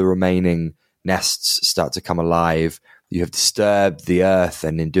all the remaining nests start to come alive. You have disturbed the earth,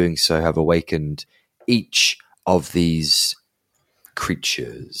 and in doing so have awakened each of these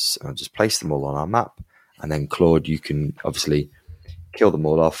creatures. I'll just place them all on our map, and then Claude, you can obviously kill them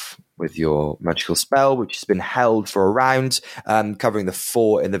all off with your magical spell, which has been held for a round, covering the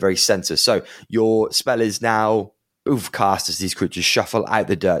 4 in the very center. So your spell is now cast as these creatures shuffle out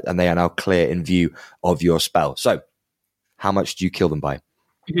the dirt, and they are now clear in view of your spell. So how much do you kill them by?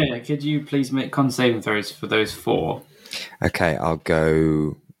 Yeah, could you please make con saving throws for those 4? Okay, I'll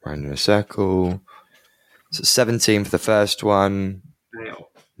go round in a circle. So 17 for the first one, Fail.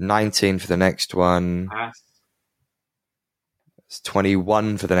 19 for the next one. Pass. It's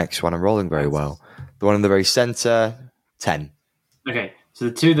 21 for the next one. I'm rolling very well. The one in the very center, 10. Okay, so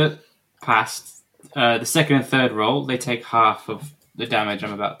the 2 that passed, the second and third roll, they take half of the damage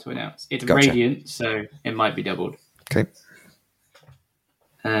I'm about to announce. It's Gotcha. radiant, so it might be doubled. Okay.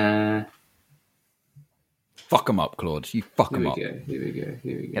 Fuck them up, Claude. You fuck Here them we up. go. Here we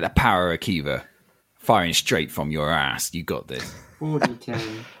go. Get the power of Kiva firing straight from your ass. You got this.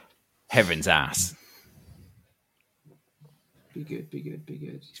 4d10. Heaven's ass. Be good.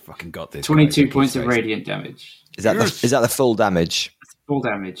 He's fucking got this. 22 guys. points Look of at his face. radiant damage. Is that the full damage? That's full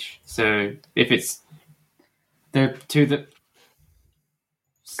damage. So if it's the 2 that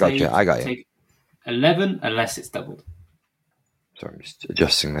Gotcha, saved I got you. take 11 unless it's doubled. Sorry, I'm just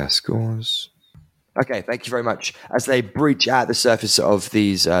adjusting their scores. Okay, thank you very much. As they breach out the surface of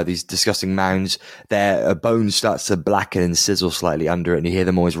these disgusting mounds, their bones starts to blacken and sizzle slightly under it, and you hear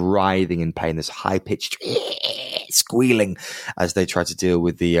them always writhing in pain, this high-pitched squealing as they try to deal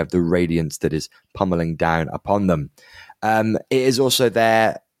with the radiance that is pummeling down upon them. It is also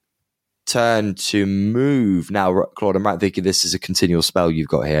their turn to move. Now, Claude, I'm right thinking this is a continual spell you've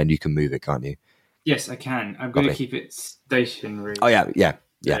got here, and you can move it, can't you? Yes, I can. I'm going to Lovely. keep it stationary. Oh, yeah,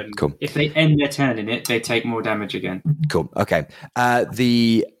 cool. If they end their turn in it, they take more damage again. Cool. Okay.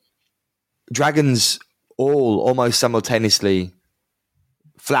 The dragons all almost simultaneously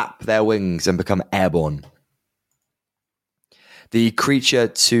flap their wings and become airborne. The creature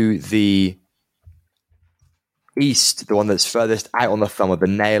to the east, the one that's furthest out on the thumb, or the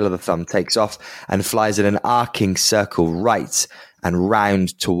nail of the thumb, takes off and flies in an arcing circle right and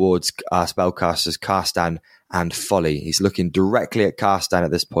round towards our spellcasters Karstan and Folly. He's looking directly at Karstan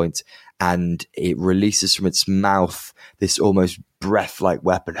at this point, and it releases from its mouth this almost breath-like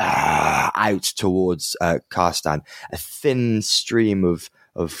weapon out towards Karstan. A thin stream of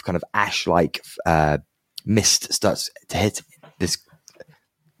kind of ash-like mist starts to hit this.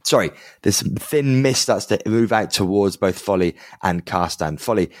 Sorry, this thin mist starts to move out towards both Folly and Karstan.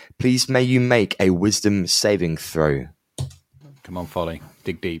 Folly, please may you make a wisdom saving throw. Come on, Folly.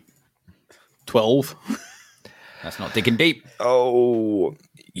 Dig deep. 12. That's not digging deep. Oh,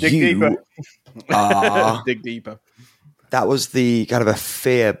 Dig deeper. Dig deeper. That was the kind of a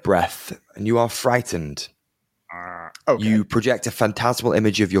fear breath, and you are frightened. Okay. You project a phantasmal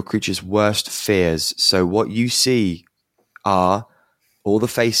image of your creature's worst fears. So what you see are all the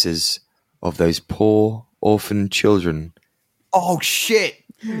faces of those poor orphan children Oh, shit.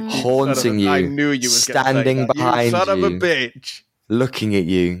 haunting you, I knew you was gonna say standing that. behind You son of a you. bitch. looking at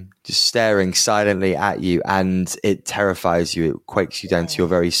you, just staring silently at you, and it terrifies you. It quakes you down to your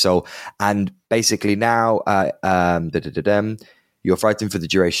very soul. And basically now, you're frightened for the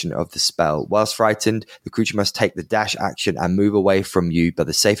duration of the spell. Whilst frightened, the creature must take the dash action and move away from you by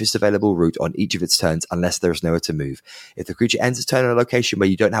the safest available route on each of its turns, unless there is nowhere to move. If the creature ends its turn in a location where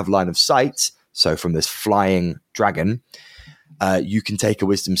you don't have line of sight, so from this flying dragon, you can take a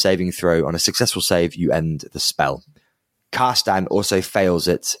wisdom saving throw. On a successful save, you end the spell. Karstan also fails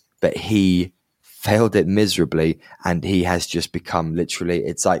it, but he failed it miserably, and he has just become literally,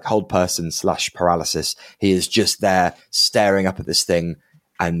 it's like hold person / paralysis. He is just there staring up at this thing,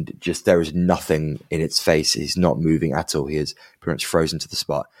 and just there is nothing in its face. He's not moving at all. He is pretty much frozen to the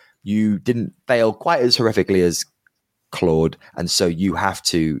spot. You didn't fail quite as horrifically as Claude, and so you have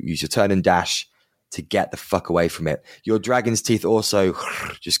to use your turn and dash to get the fuck away from it. Your dragon's teeth also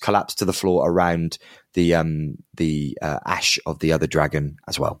just collapse to the floor around the ash of the other dragon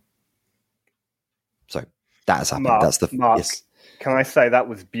as well. So that has happened. Mark, That's the Mark, yes. Can I say that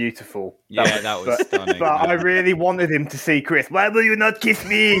was beautiful? That was stunning. But I really wanted him to see Chris. Why will you not kiss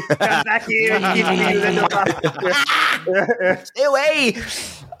me? Come back here and kiss me. Stay away.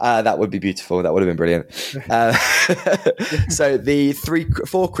 That would be beautiful. That would have been brilliant. So the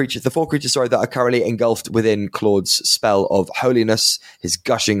four creatures that are currently engulfed within Claude's spell of holiness, his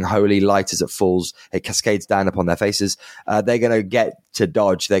gushing holy light as it falls, it cascades down upon their faces. They're going to get to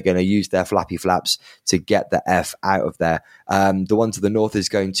dodge. They're going to use their flappy flaps to get the F out of there. The one to the north is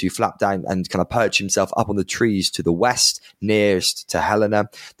going to flap down and kind of perch himself up on the trees to the west, nearest to Helena.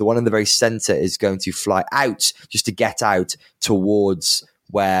 The one in the very center is going to fly out just to get out towards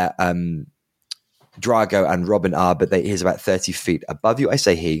where Drago and Robin are, but he's about 30 feet above you. I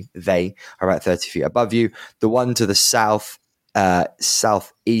say they are about 30 feet above you. The one to the southeast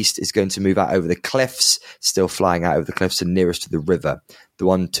is going to move out over the cliffs, still flying out over the cliffs and nearest to the river. The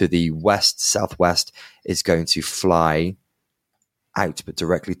one to the southwest is going to fly out, but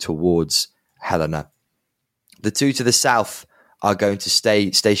directly towards Helena. The two to the south are going to stay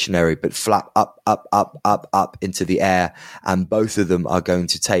stationary, but flap up into the air, and both of them are going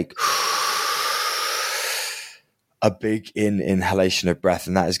to take a big inhalation of breath,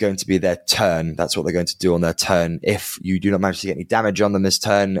 and that is going to be their turn. That's what they're going to do on their turn. If you do not manage to get any damage on them this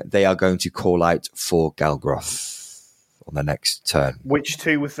turn, they are going to call out for Galgroth on the next turn. Which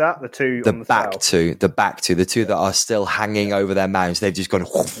two was that? The two the on the back south? the two that are still hanging over their mounds. They've just gone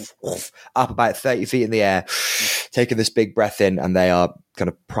up about 30 feet in the air, taking this big breath in, and they are kind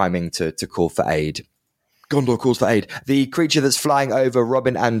of priming to call for aid. Gondor calls for aid. The creature that's flying over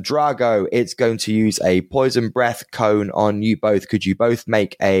Robin and Drago, it's going to use a poison breath cone on you both. Could you both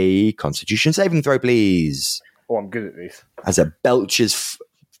make a Constitution saving throw, please? Oh, I'm good at these. As it belches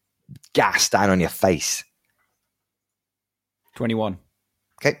gas down on your face. 21.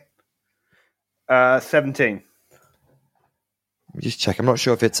 Okay. 17. Let me just check. I'm not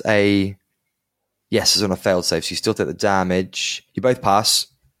sure if it's a... Yes, it's on a failed save, so you still take the damage. You both pass.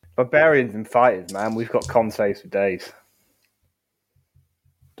 Barbarians and fighters, man. We've got con saves for days.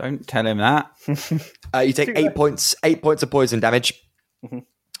 Don't tell him that. You take 8 points of poison damage.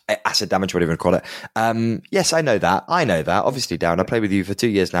 Acid damage, whatever you want to call it. Yes, I know that. Obviously, Darren, I played with you for 2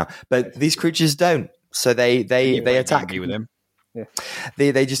 years now. But these creatures don't. So they attack. With him. Yeah.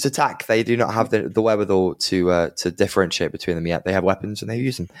 They just attack. They do not have the wherewithal to differentiate between them yet. They have weapons and they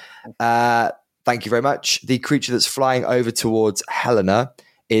use them. Thank you very much. The creature that's flying over towards Helena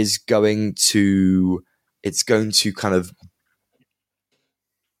is going to kind of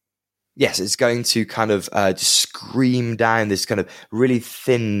just scream down this kind of really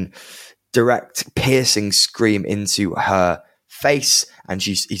thin, direct, piercing scream into her face, and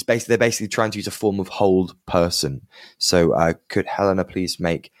they're basically trying to use a form of hold person. So could Helena please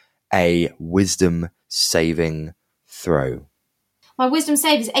make a wisdom saving throw? My wisdom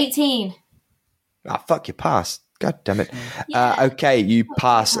save is 18. Fuck, you passed. God damn it. Yeah. Okay, you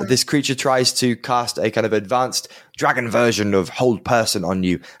pass. This creature tries to cast a kind of advanced dragon version of hold person on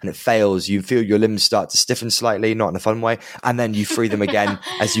you, and it fails. You feel your limbs start to stiffen slightly, not in a fun way, and then you free them again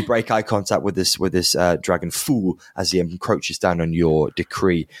as you break eye contact with this dragon fool as he encroaches down on your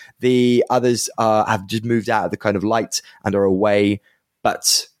decree. The others have just moved out of the kind of light and are away,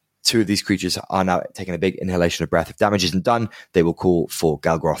 but two of these creatures are now taking a big inhalation of breath. If damage isn't done, they will call for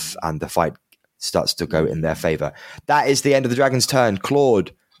Galgroth, and the fight starts to go in their favor. That is the end of the dragon's turn.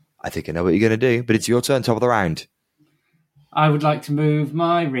 Claude, I think I know what you're going to do, but it's your turn, top of the round. I would like to move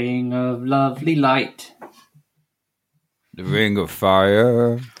my ring of lovely light. The ring of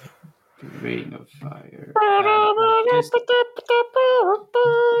fire. The ring of fire.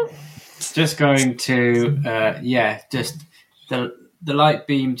 Just going to, just the light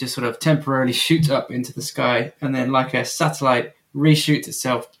beam just sort of temporarily shoots up into the sky, and then like a satellite reshoots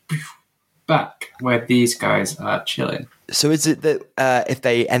itself back where these guys are chilling. So is it that if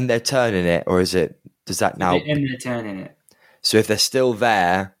they end their turn in it, or does that now... They end their turn in it. So if they're still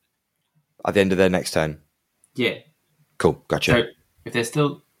there at the end of their next turn? Yeah. Cool, gotcha. So if they're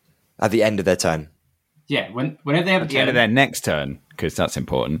still... At the end of their turn? Yeah, whenever they have a At the turn... end of their next turn, because that's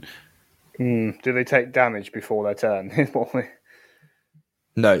important. Do they take damage before their turn?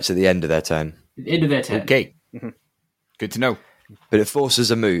 No, it's at the end of their turn. At the end of their turn. Okay. Good to know. But it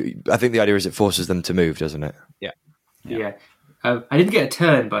forces a move. I think the idea is it forces them to move, doesn't it? Yeah. I didn't get a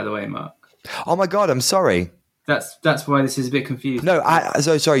turn, by the way, Mark. Oh my god, I'm sorry. That's why this is a bit confusing. No,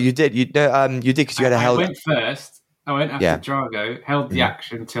 sorry, you did. You did because you had a held. I went first. I went after Drago, held the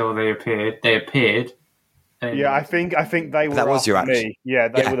action until they appeared. They appeared. Yeah, I think they were. That was your action. Me. Yeah,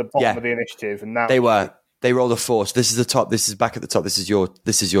 they were the bottom of the initiative, and now they were. They rolled a 4. So this is the top. This is back at the top. This is your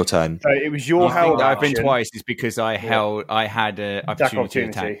turn. So it was your held I've been action. twice is because I had an opportunity to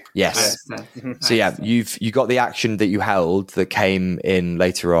attack. Yes. So yeah, you got the action that you held that came in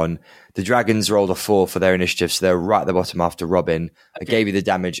later on. The dragons rolled a 4 for their initiative, so they're right at the bottom after Robin. I gave you the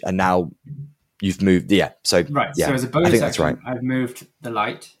damage, and now you've moved. Yeah, so Right. yeah, So as a I bonus think action, that's right. I've moved the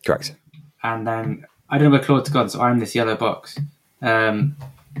light, Correct. and then I don't know where Claude's gone, so I'm this yellow box. The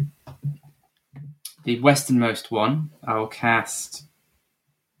westernmost one, I'll cast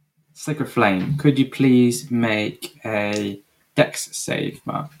Sacred Flame. Could you please make a Dex save,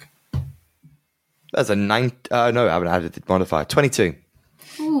 Mark? That's a 9. No, I haven't added the modifier. 22.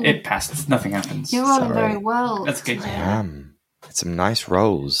 Ooh, It passed. Nothing happens. you're rolling sorry. very well. That's good. today. It's some nice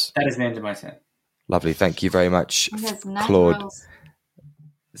rolls. That is the end of my turn. Lovely. Thank you very much, That's nice Claude. rolls.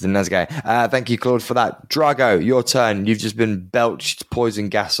 It's a nice guy. Thank you, Claude, for that. Drago, your turn. You've just been belched poison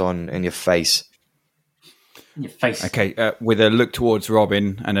gas on in your face. In your face. Okay, with a look towards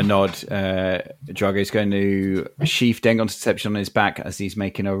Robin and a nod, Drago's going to sheath Dengon's Deception on his back as he's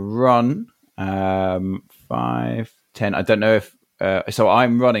making a run. 5, 10. I don't know if... so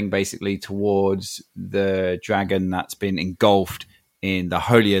I'm running basically towards the dragon that's been engulfed in the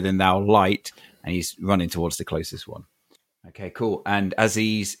holier-than-thou light, and he's running towards the closest one. Okay, cool. And as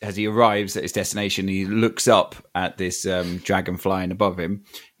he arrives at his destination, he looks up at this dragon flying above him.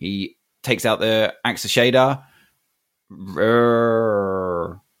 He takes out the Axe of Shadar.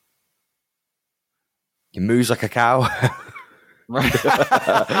 He moves like a cow.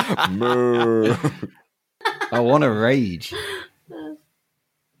 Moo. I want to rage.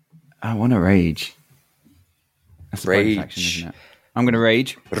 That's the bonus action, isn't it? I'm going to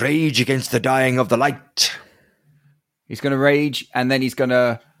rage. Rage against the dying of the light. He's going to rage, and then he's going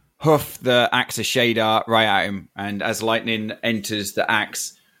to hoof the Axe of Shadar right at him. And as lightning enters the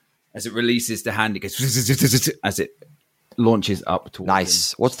axe, as it releases the hand, it goes as it launches up towards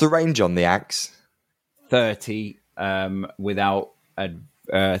Nice. What's the range on the axe? 30 without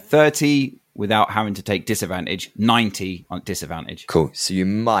 30 without having to take disadvantage, 90 on disadvantage. Cool. So you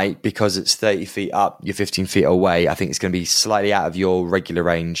might, because it's 30 feet up, you're 15 feet away. I think it's going to be slightly out of your regular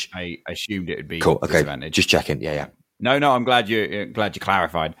range. I assumed it would be Cool. Okay. disadvantage. Just checking. Yeah. No, I'm glad you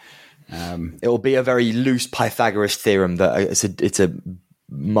clarified. It will be a very loose Pythagoras theorem that it's a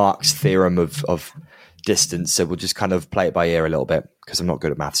Marx theorem of distance. So we'll just kind of play it by ear a little bit because I'm not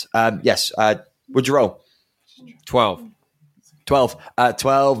good at maths. Yes. Would you roll? 12. 12.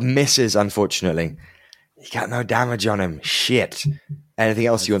 12 misses, unfortunately. You got no damage on him. Shit. Anything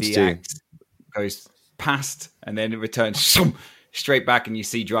else you want to do? Axe goes past and then it returns straight back, and you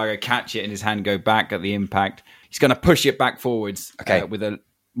see Drago catch it in his hand, go back at the impact. He's going to push it back forwards with a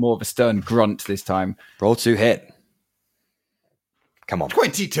more of a stern grunt this time. Roll to hit. Come on.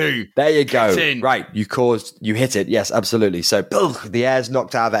 22. There you go. Get in. Right. You hit it. Yes, absolutely. So the air's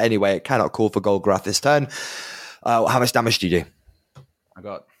knocked out of it anyway. It cannot call for Golgrath this turn. How much damage do you do? I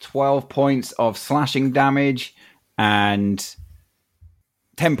got 12 points of slashing damage and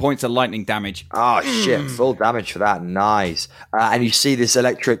 10 points of lightning damage. Oh, shit. Full damage for that. Nice. And you see this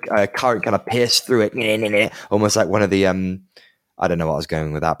electric current kind of pierce through it. Almost like one of the... I don't know what I was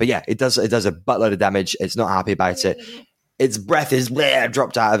going with that. But yeah, it does a buttload of damage. It's not happy about it. Its breath is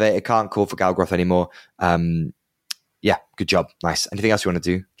dropped out of it. It can't call for Galgroth anymore. Yeah, good job. Nice. Anything else you want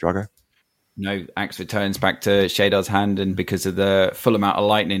to do, Drago? No, axe returns back to Shadar's hand, and because of the full amount of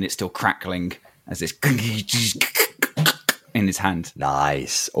lightning, it's still crackling as it's in his hand.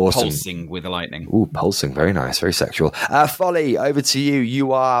 Nice. Awesome. Pulsing with the lightning. Ooh, pulsing. Very nice. Very sexual. Folly, over to you.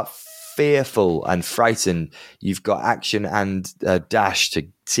 You are fearful and frightened. You've got action and dash to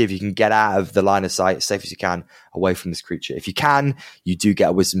see if you can get out of the line of sight as safe as you can away from this creature. If you can, you do get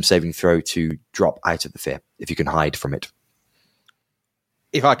a wisdom saving throw to drop out of the fear, if you can hide from it.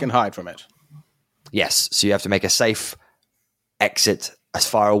 If I can hide from it. Yes, so you have to make a safe exit as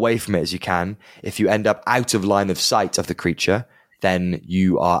far away from it as you can. If you end up out of line of sight of the creature, then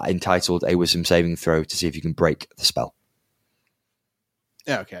you are entitled a wisdom saving throw to see if you can break the spell.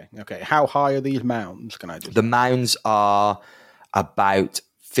 Okay. How high are these mounds? Can I just... The mounds are about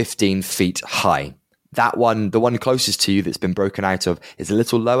 15 feet high. That one, the one closest to you that's been broken out of, is a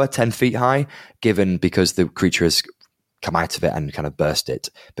little lower, 10 feet high, because the creature has come out of it and kind of burst it.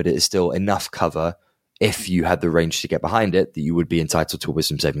 But it is still enough cover, if you had the range to get behind it, that you would be entitled to a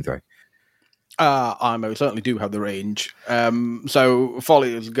wisdom saving throw. I most certainly do have the range. So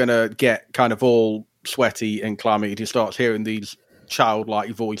Folly is going to get kind of all sweaty and clammy. He starts hearing these childlike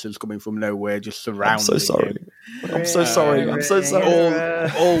voices coming from nowhere, just surrounding him. I'm so sorry.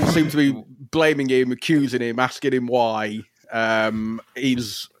 All seem to be blaming him, accusing him, asking him why. He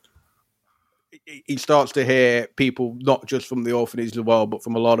starts to hear people, not just from the orphanage as well, but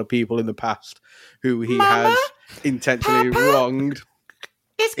from a lot of people in the past who he has intentionally wronged.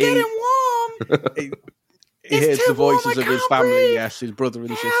 It's getting warm. he hears the voices of his family, yes, his brother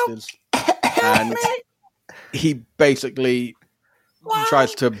and sisters. And he basically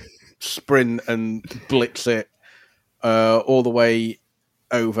tries to sprint and blitz it all the way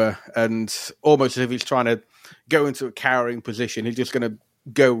over, and almost as if he's trying to go into a cowering position, he's just going to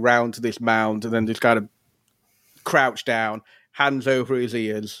go round to this mound and then just kind of crouch down, hands over his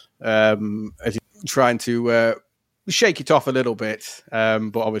ears, as he's trying to shake it off a little bit,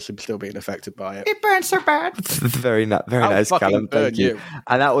 but obviously still being affected by it. It burns so bad. Very nice, Callum. Thank you.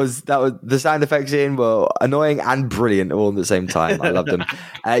 And that was the sound effects in were annoying and brilliant all at the same time. I loved them.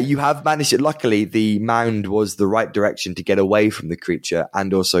 You have managed it. Luckily, the mound was the right direction to get away from the creature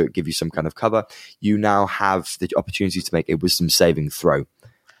and also give you some kind of cover. You now have the opportunity to make a wisdom saving throw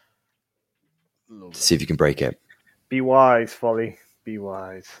to see if you can break it. Be wise, Folly. Be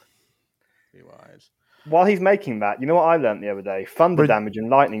wise. Be wise. While he's making that, you know what I learnt the other day? Thunder damage and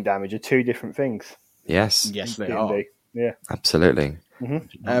lightning damage are two different things. Yes. Yes, they D&D. are. Yeah. Absolutely.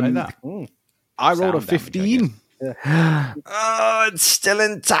 I rolled a 15. Oh, it's still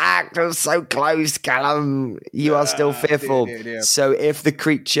intact. It was so close, Callum. You are still fearful. dear. So if the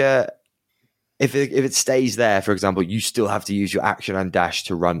creature, if it stays there, for example, you still have to use your action and dash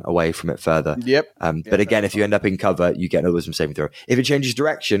to run away from it further. Yep. But again, if you end up in cover, you get another wisdom saving throw. If it changes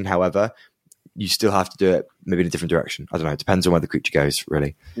direction, however, you still have to do it maybe in a different direction. I don't know. It depends on where the creature goes,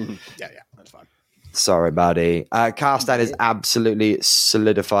 really. Yeah, that's fine. Sorry, buddy. Carstan is absolutely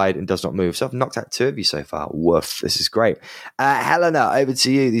solidified and does not move. So I've knocked out two of you so far. Woof. This is great. Helena, over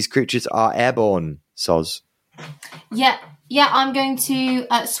to you. These creatures are airborne. Soz. Yeah, I'm going to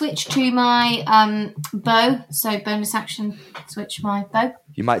switch to my bow. So bonus action, switch my bow.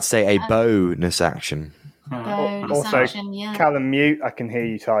 You might say a bonus action. Bonus Also, action, yeah. Callum, mute. I can hear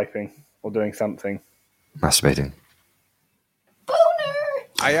you typing or doing something. Masturbating. Boner!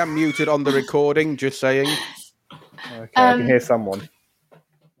 I am muted on the recording, just saying. Okay, I can hear someone.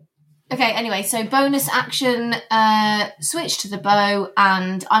 Okay, anyway, so bonus action, switch to the bow,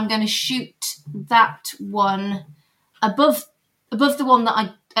 and I'm going to shoot that one above the one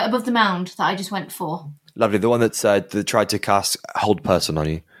that above the mound that I just went for. Lovely. The one that tried to cast Hold Person on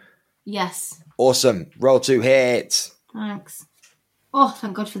you. Yes. Awesome. Roll 2 hits. Thanks. Oh,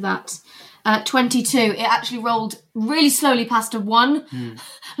 thank God for that. 22. It actually rolled really slowly past a 1. And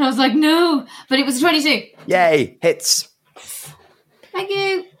I was like, no. But it was a 22. Yay. Hits. Thank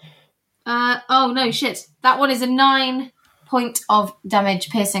you. Oh, no, shit. That one is a 9 point of damage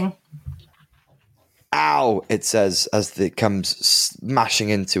piercing. Ow, it says as it comes smashing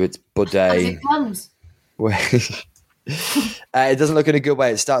into its As body. it comes. It doesn't look in a good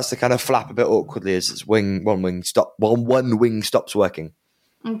way. It starts to kind of flap a bit awkwardly as its one wing stops working.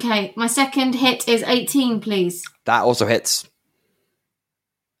 Okay, my second hit is 18, please. That also hits.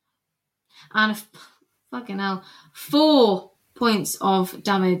 And fucking hell, 4 points of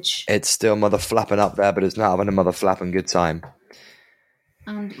damage. It's still mother flapping up there, but it's not having a mother flapping good time.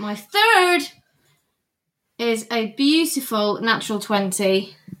 And my third is a beautiful natural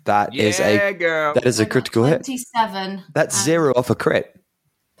 20. That is girl. a critical hit. 27. That's 0 off a crit.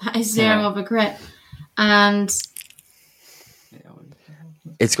 That is 0 of a crit. And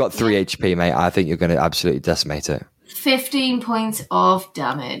It's got 3 HP, mate. I think you're going to absolutely decimate it. 15 points of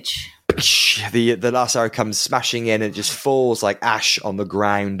damage. The last arrow comes smashing in and it just falls like ash on the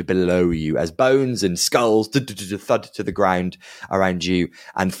ground below you as bones and skulls thud to the ground around you.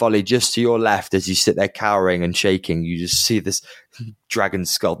 And Folly, just to your left, as you sit there cowering and shaking, you just see this dragon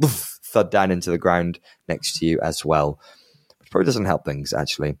skull thud down into the ground next to you as well. Which probably doesn't help things,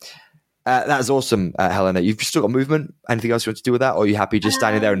 actually. That's awesome, Helena. You've still got movement. Anything else you want to do with that? Or are you happy just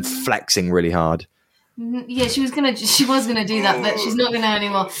standing there and flexing really hard? Yeah, she was gonna do that, but she's not gonna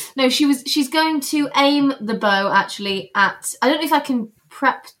anymore. No, she's going to aim the bow actually at. I don't know if I can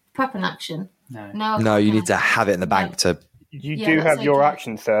prep an action. No, You need to have it in the bank to. You Yeah, do that's have your okay.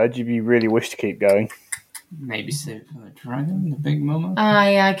 action surge if you really wish to keep going. Maybe save for the dragon, the big mama.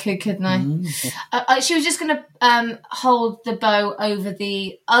 Yeah, I couldn't I? She was just gonna hold the bow over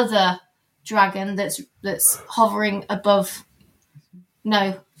the other dragon that's hovering above.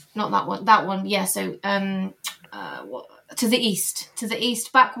 No, not that one. That one, yeah. So, to the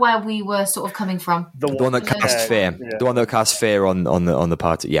east, back where we were sort of coming from. The one that casts fear. Yeah. The one that casts fear on the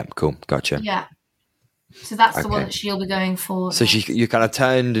party. Yeah, cool. Gotcha. Yeah. So that's the one Okay. that she'll be going for. So you kind of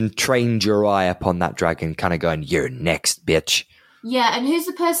turned and trained your eye upon that dragon, kind of going, "You're next, bitch." Yeah, and who's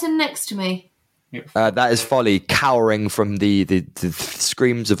the person next to me? That is Folly, cowering from the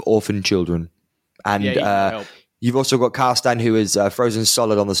screams of orphan children. And Yeah, you can help. you've also got Carstan, who is frozen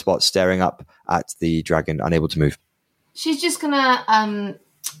solid on the spot, staring up at the dragon, unable to move. She's just gonna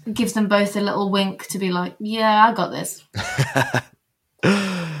gives them both a little wink to be like, yeah, I got this.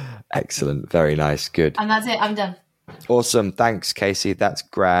 Excellent. Very nice. Good. And that's it. I'm done. Awesome. Thanks, Casey. That's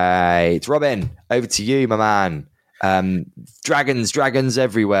great. Robin, over to you, my man. Dragons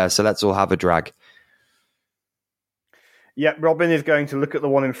everywhere. So let's all have a drag. Yeah, Robin is going to look at the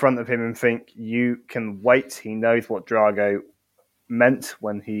one in front of him and think, you can wait. He knows what Drago meant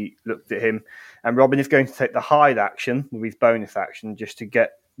when he looked at him. And Robin is going to take the hide action with his bonus action just to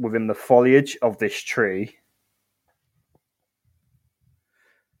get within the foliage of this tree.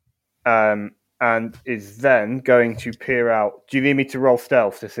 And is then going to peer out. Do you need me to roll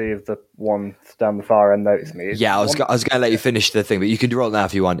stealth to see if the one down the far end noticed me? Yeah, I was going to let you finish the thing, but you can roll it now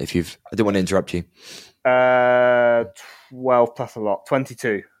if you want. I didn't want to interrupt you. 12 plus a lot.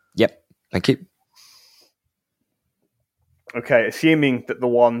 22. Yep. Thank you. Okay, assuming that the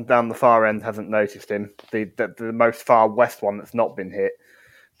one down the far end hasn't noticed him, the most far west one that's not been hit,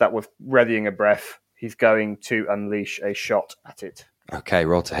 that was readying a breath, he's going to unleash a shot at it. Okay,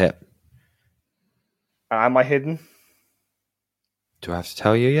 roll to hit. Am I hidden? Do I have to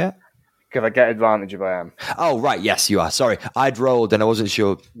tell you yet? Because I get advantage if I am. Oh, right. Yes, you are. Sorry. I'd rolled and I wasn't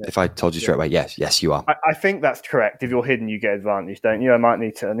sure if I told you straight away. Yes, you are. I think that's correct. If you're hidden, you get advantage, don't you?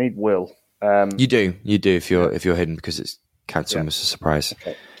 I need will. You do if you're hidden because it counts almost a surprise.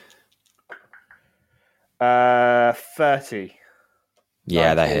 Okay. 30.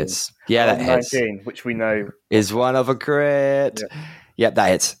 Yeah, 19. That hits. Yeah, that 19, hits. 19, which we know is one of a crit. Yeah. Yep, that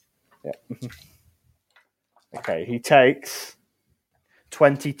hits. Yeah. Okay, he takes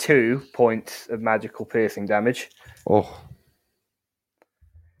 22 points of magical piercing damage. Oh.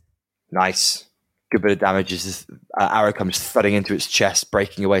 Nice. Good bit of damage as this arrow comes thudding into its chest,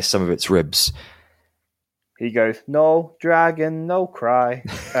 breaking away some of its ribs. He goes, no, dragon, no cry.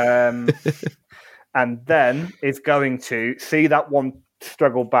 And then is going to see that one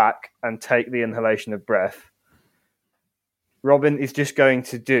struggle back and take the inhalation of breath. Robin is just going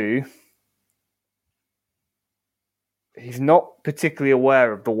to do... He's not particularly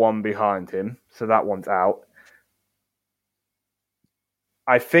aware of the one behind him, so that one's out.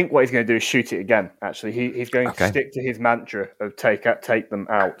 I think what he's going to do is shoot it again, actually. He's going to stick to his mantra of take them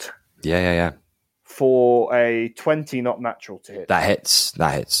out. Yeah. For a 20 not natural to hit. That hits.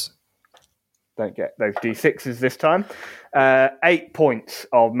 Don't get those D6s this time. 8 points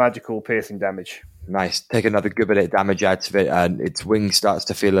of magical piercing damage. Nice. Take another good bit of damage out of it, and its wing starts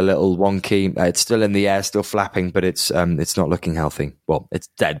to feel a little wonky. It's still in the air, still flapping, but it's not looking healthy. Well, it's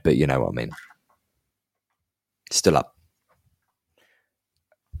dead, but you know what I mean. Still up.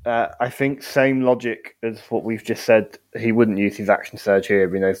 I think same logic as what we've just said. He wouldn't use his action surge here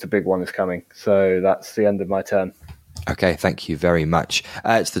if he knows the big one is coming. So that's the end of my turn. Okay, thank you very much.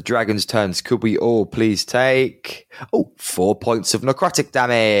 It's the dragon's turns. Could we all please take 4 points of necrotic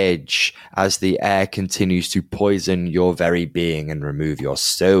damage as the air continues to poison your very being and remove your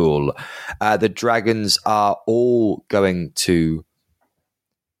soul? The dragons are all going to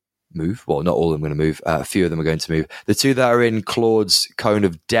move. Well, not all of them are going to move. A few of them are going to move. The two that are in Claude's cone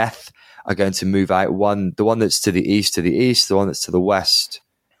of death are going to move out. The one that's to the east, the one that's to the west,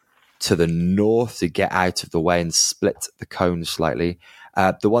 to the north to get out of the way and split the cone slightly.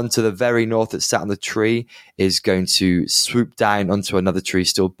 The one to the very north that sat on the tree is going to swoop down onto another tree,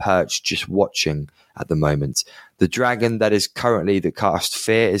 still perched, just watching at the moment. The dragon that is currently that cast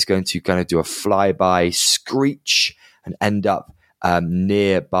fear is going to kind of do a flyby screech and end up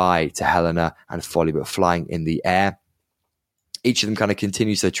nearby to Helena and Folly, but flying in the air. Each of them kind of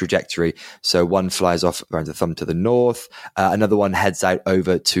continues their trajectory. So one flies off around the thumb to the north. Another one heads out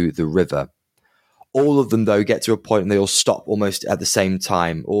over to the river. All of them, though, get to a point and they all stop almost at the same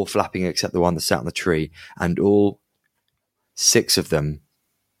time, all flapping except the one that sat on the tree. And all 6 of them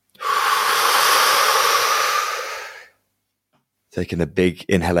taking a big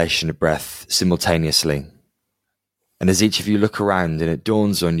inhalation of breath simultaneously. And as each of you look around, and it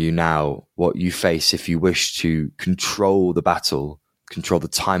dawns on you now what you face if you wish to control the battle, control the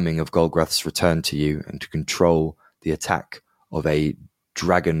timing of Golgrath's return to you, and to control the attack of a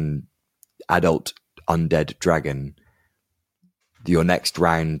dragon, adult undead dragon, your next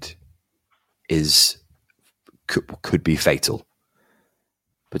round could be fatal.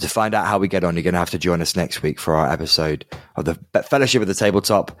 But to find out how we get on, you're going to have to join us next week for our episode of the Fellowship of the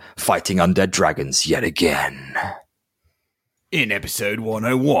Tabletop, Fighting Undead Dragons yet again. In episode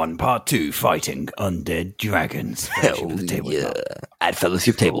 101, part 2, Fighting Undead Dragons. Hell yeah. At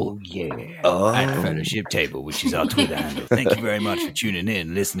Fellowship Table. Oh, yeah. At Fellowship Table, which is our Twitter handle. Thank you very much for tuning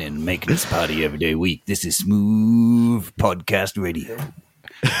in, listening, and making us part of your everyday week. This is Smooth Podcast Radio.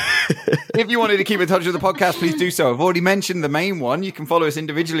 If you wanted to keep in touch with the podcast, please do so. I've already mentioned the main one. You can follow us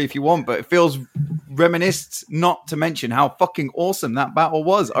individually if you want, but it feels reminiscent not to mention how fucking awesome that battle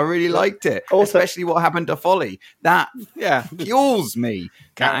was. I really liked it, especially what happened to Folly. That fuels me.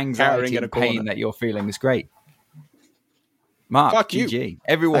 That anxiety and pain that you're feeling is great. Mark, Fuck GG. you.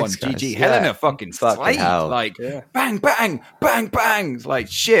 Everyone, Thanks, guys. GG. Yeah. Helena fucking Fucking slayed. hell. Like, bang, bang, bang, bang. It's like,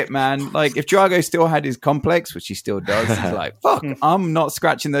 shit, man. Like, if Drago still had his complex, which he still does, he's like, fuck, I'm not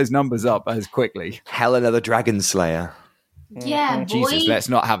scratching those numbers up as quickly. Helena the Dragon Slayer. Yeah, boy. Jesus, let's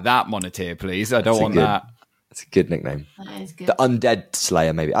not have that monitor, please. I don't want good- that. That's a good nickname. That is good. The Undead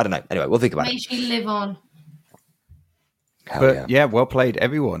Slayer, maybe. I don't know. Anyway, we'll think about May it. she live on. Hell But yeah, well played,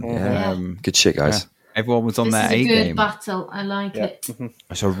 everyone. Yeah. Good shit, guys. Everyone was on This their is a A good game. battle. I like it.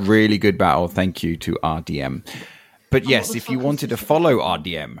 It's a really good battle. Thank you to RDM. But yes, what the if you fuck is wanted to this follow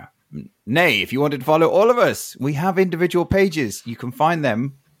RDM, nay, if you wanted to follow all of us, we have individual pages. You can find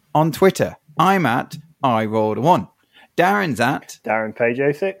them on Twitter. I'm at iRolled1. Darren's at, Darren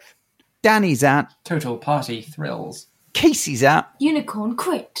Page 06. Danny's at, Total party thrills. Casey's at, Unicorn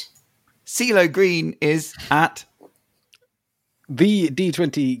crit. CeeLo Green is at, The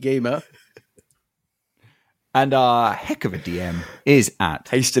D20 gamer. and our heck of a DM is at.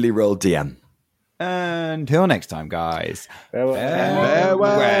 Hastily rolled DM. Until next time, guys.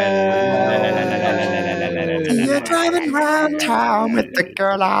 You're driving around town with the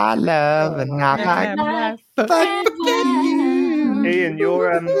girl I love, and I'm like, Ian,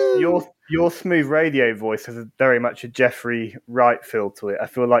 your smooth radio voice has very much a Jeffrey Wright feel to it. I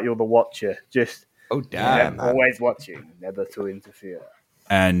feel like you're the watcher, just Oh, damn. always watching, never to interfere.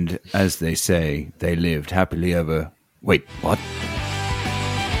 And as they say, they lived happily ever. Wait, what?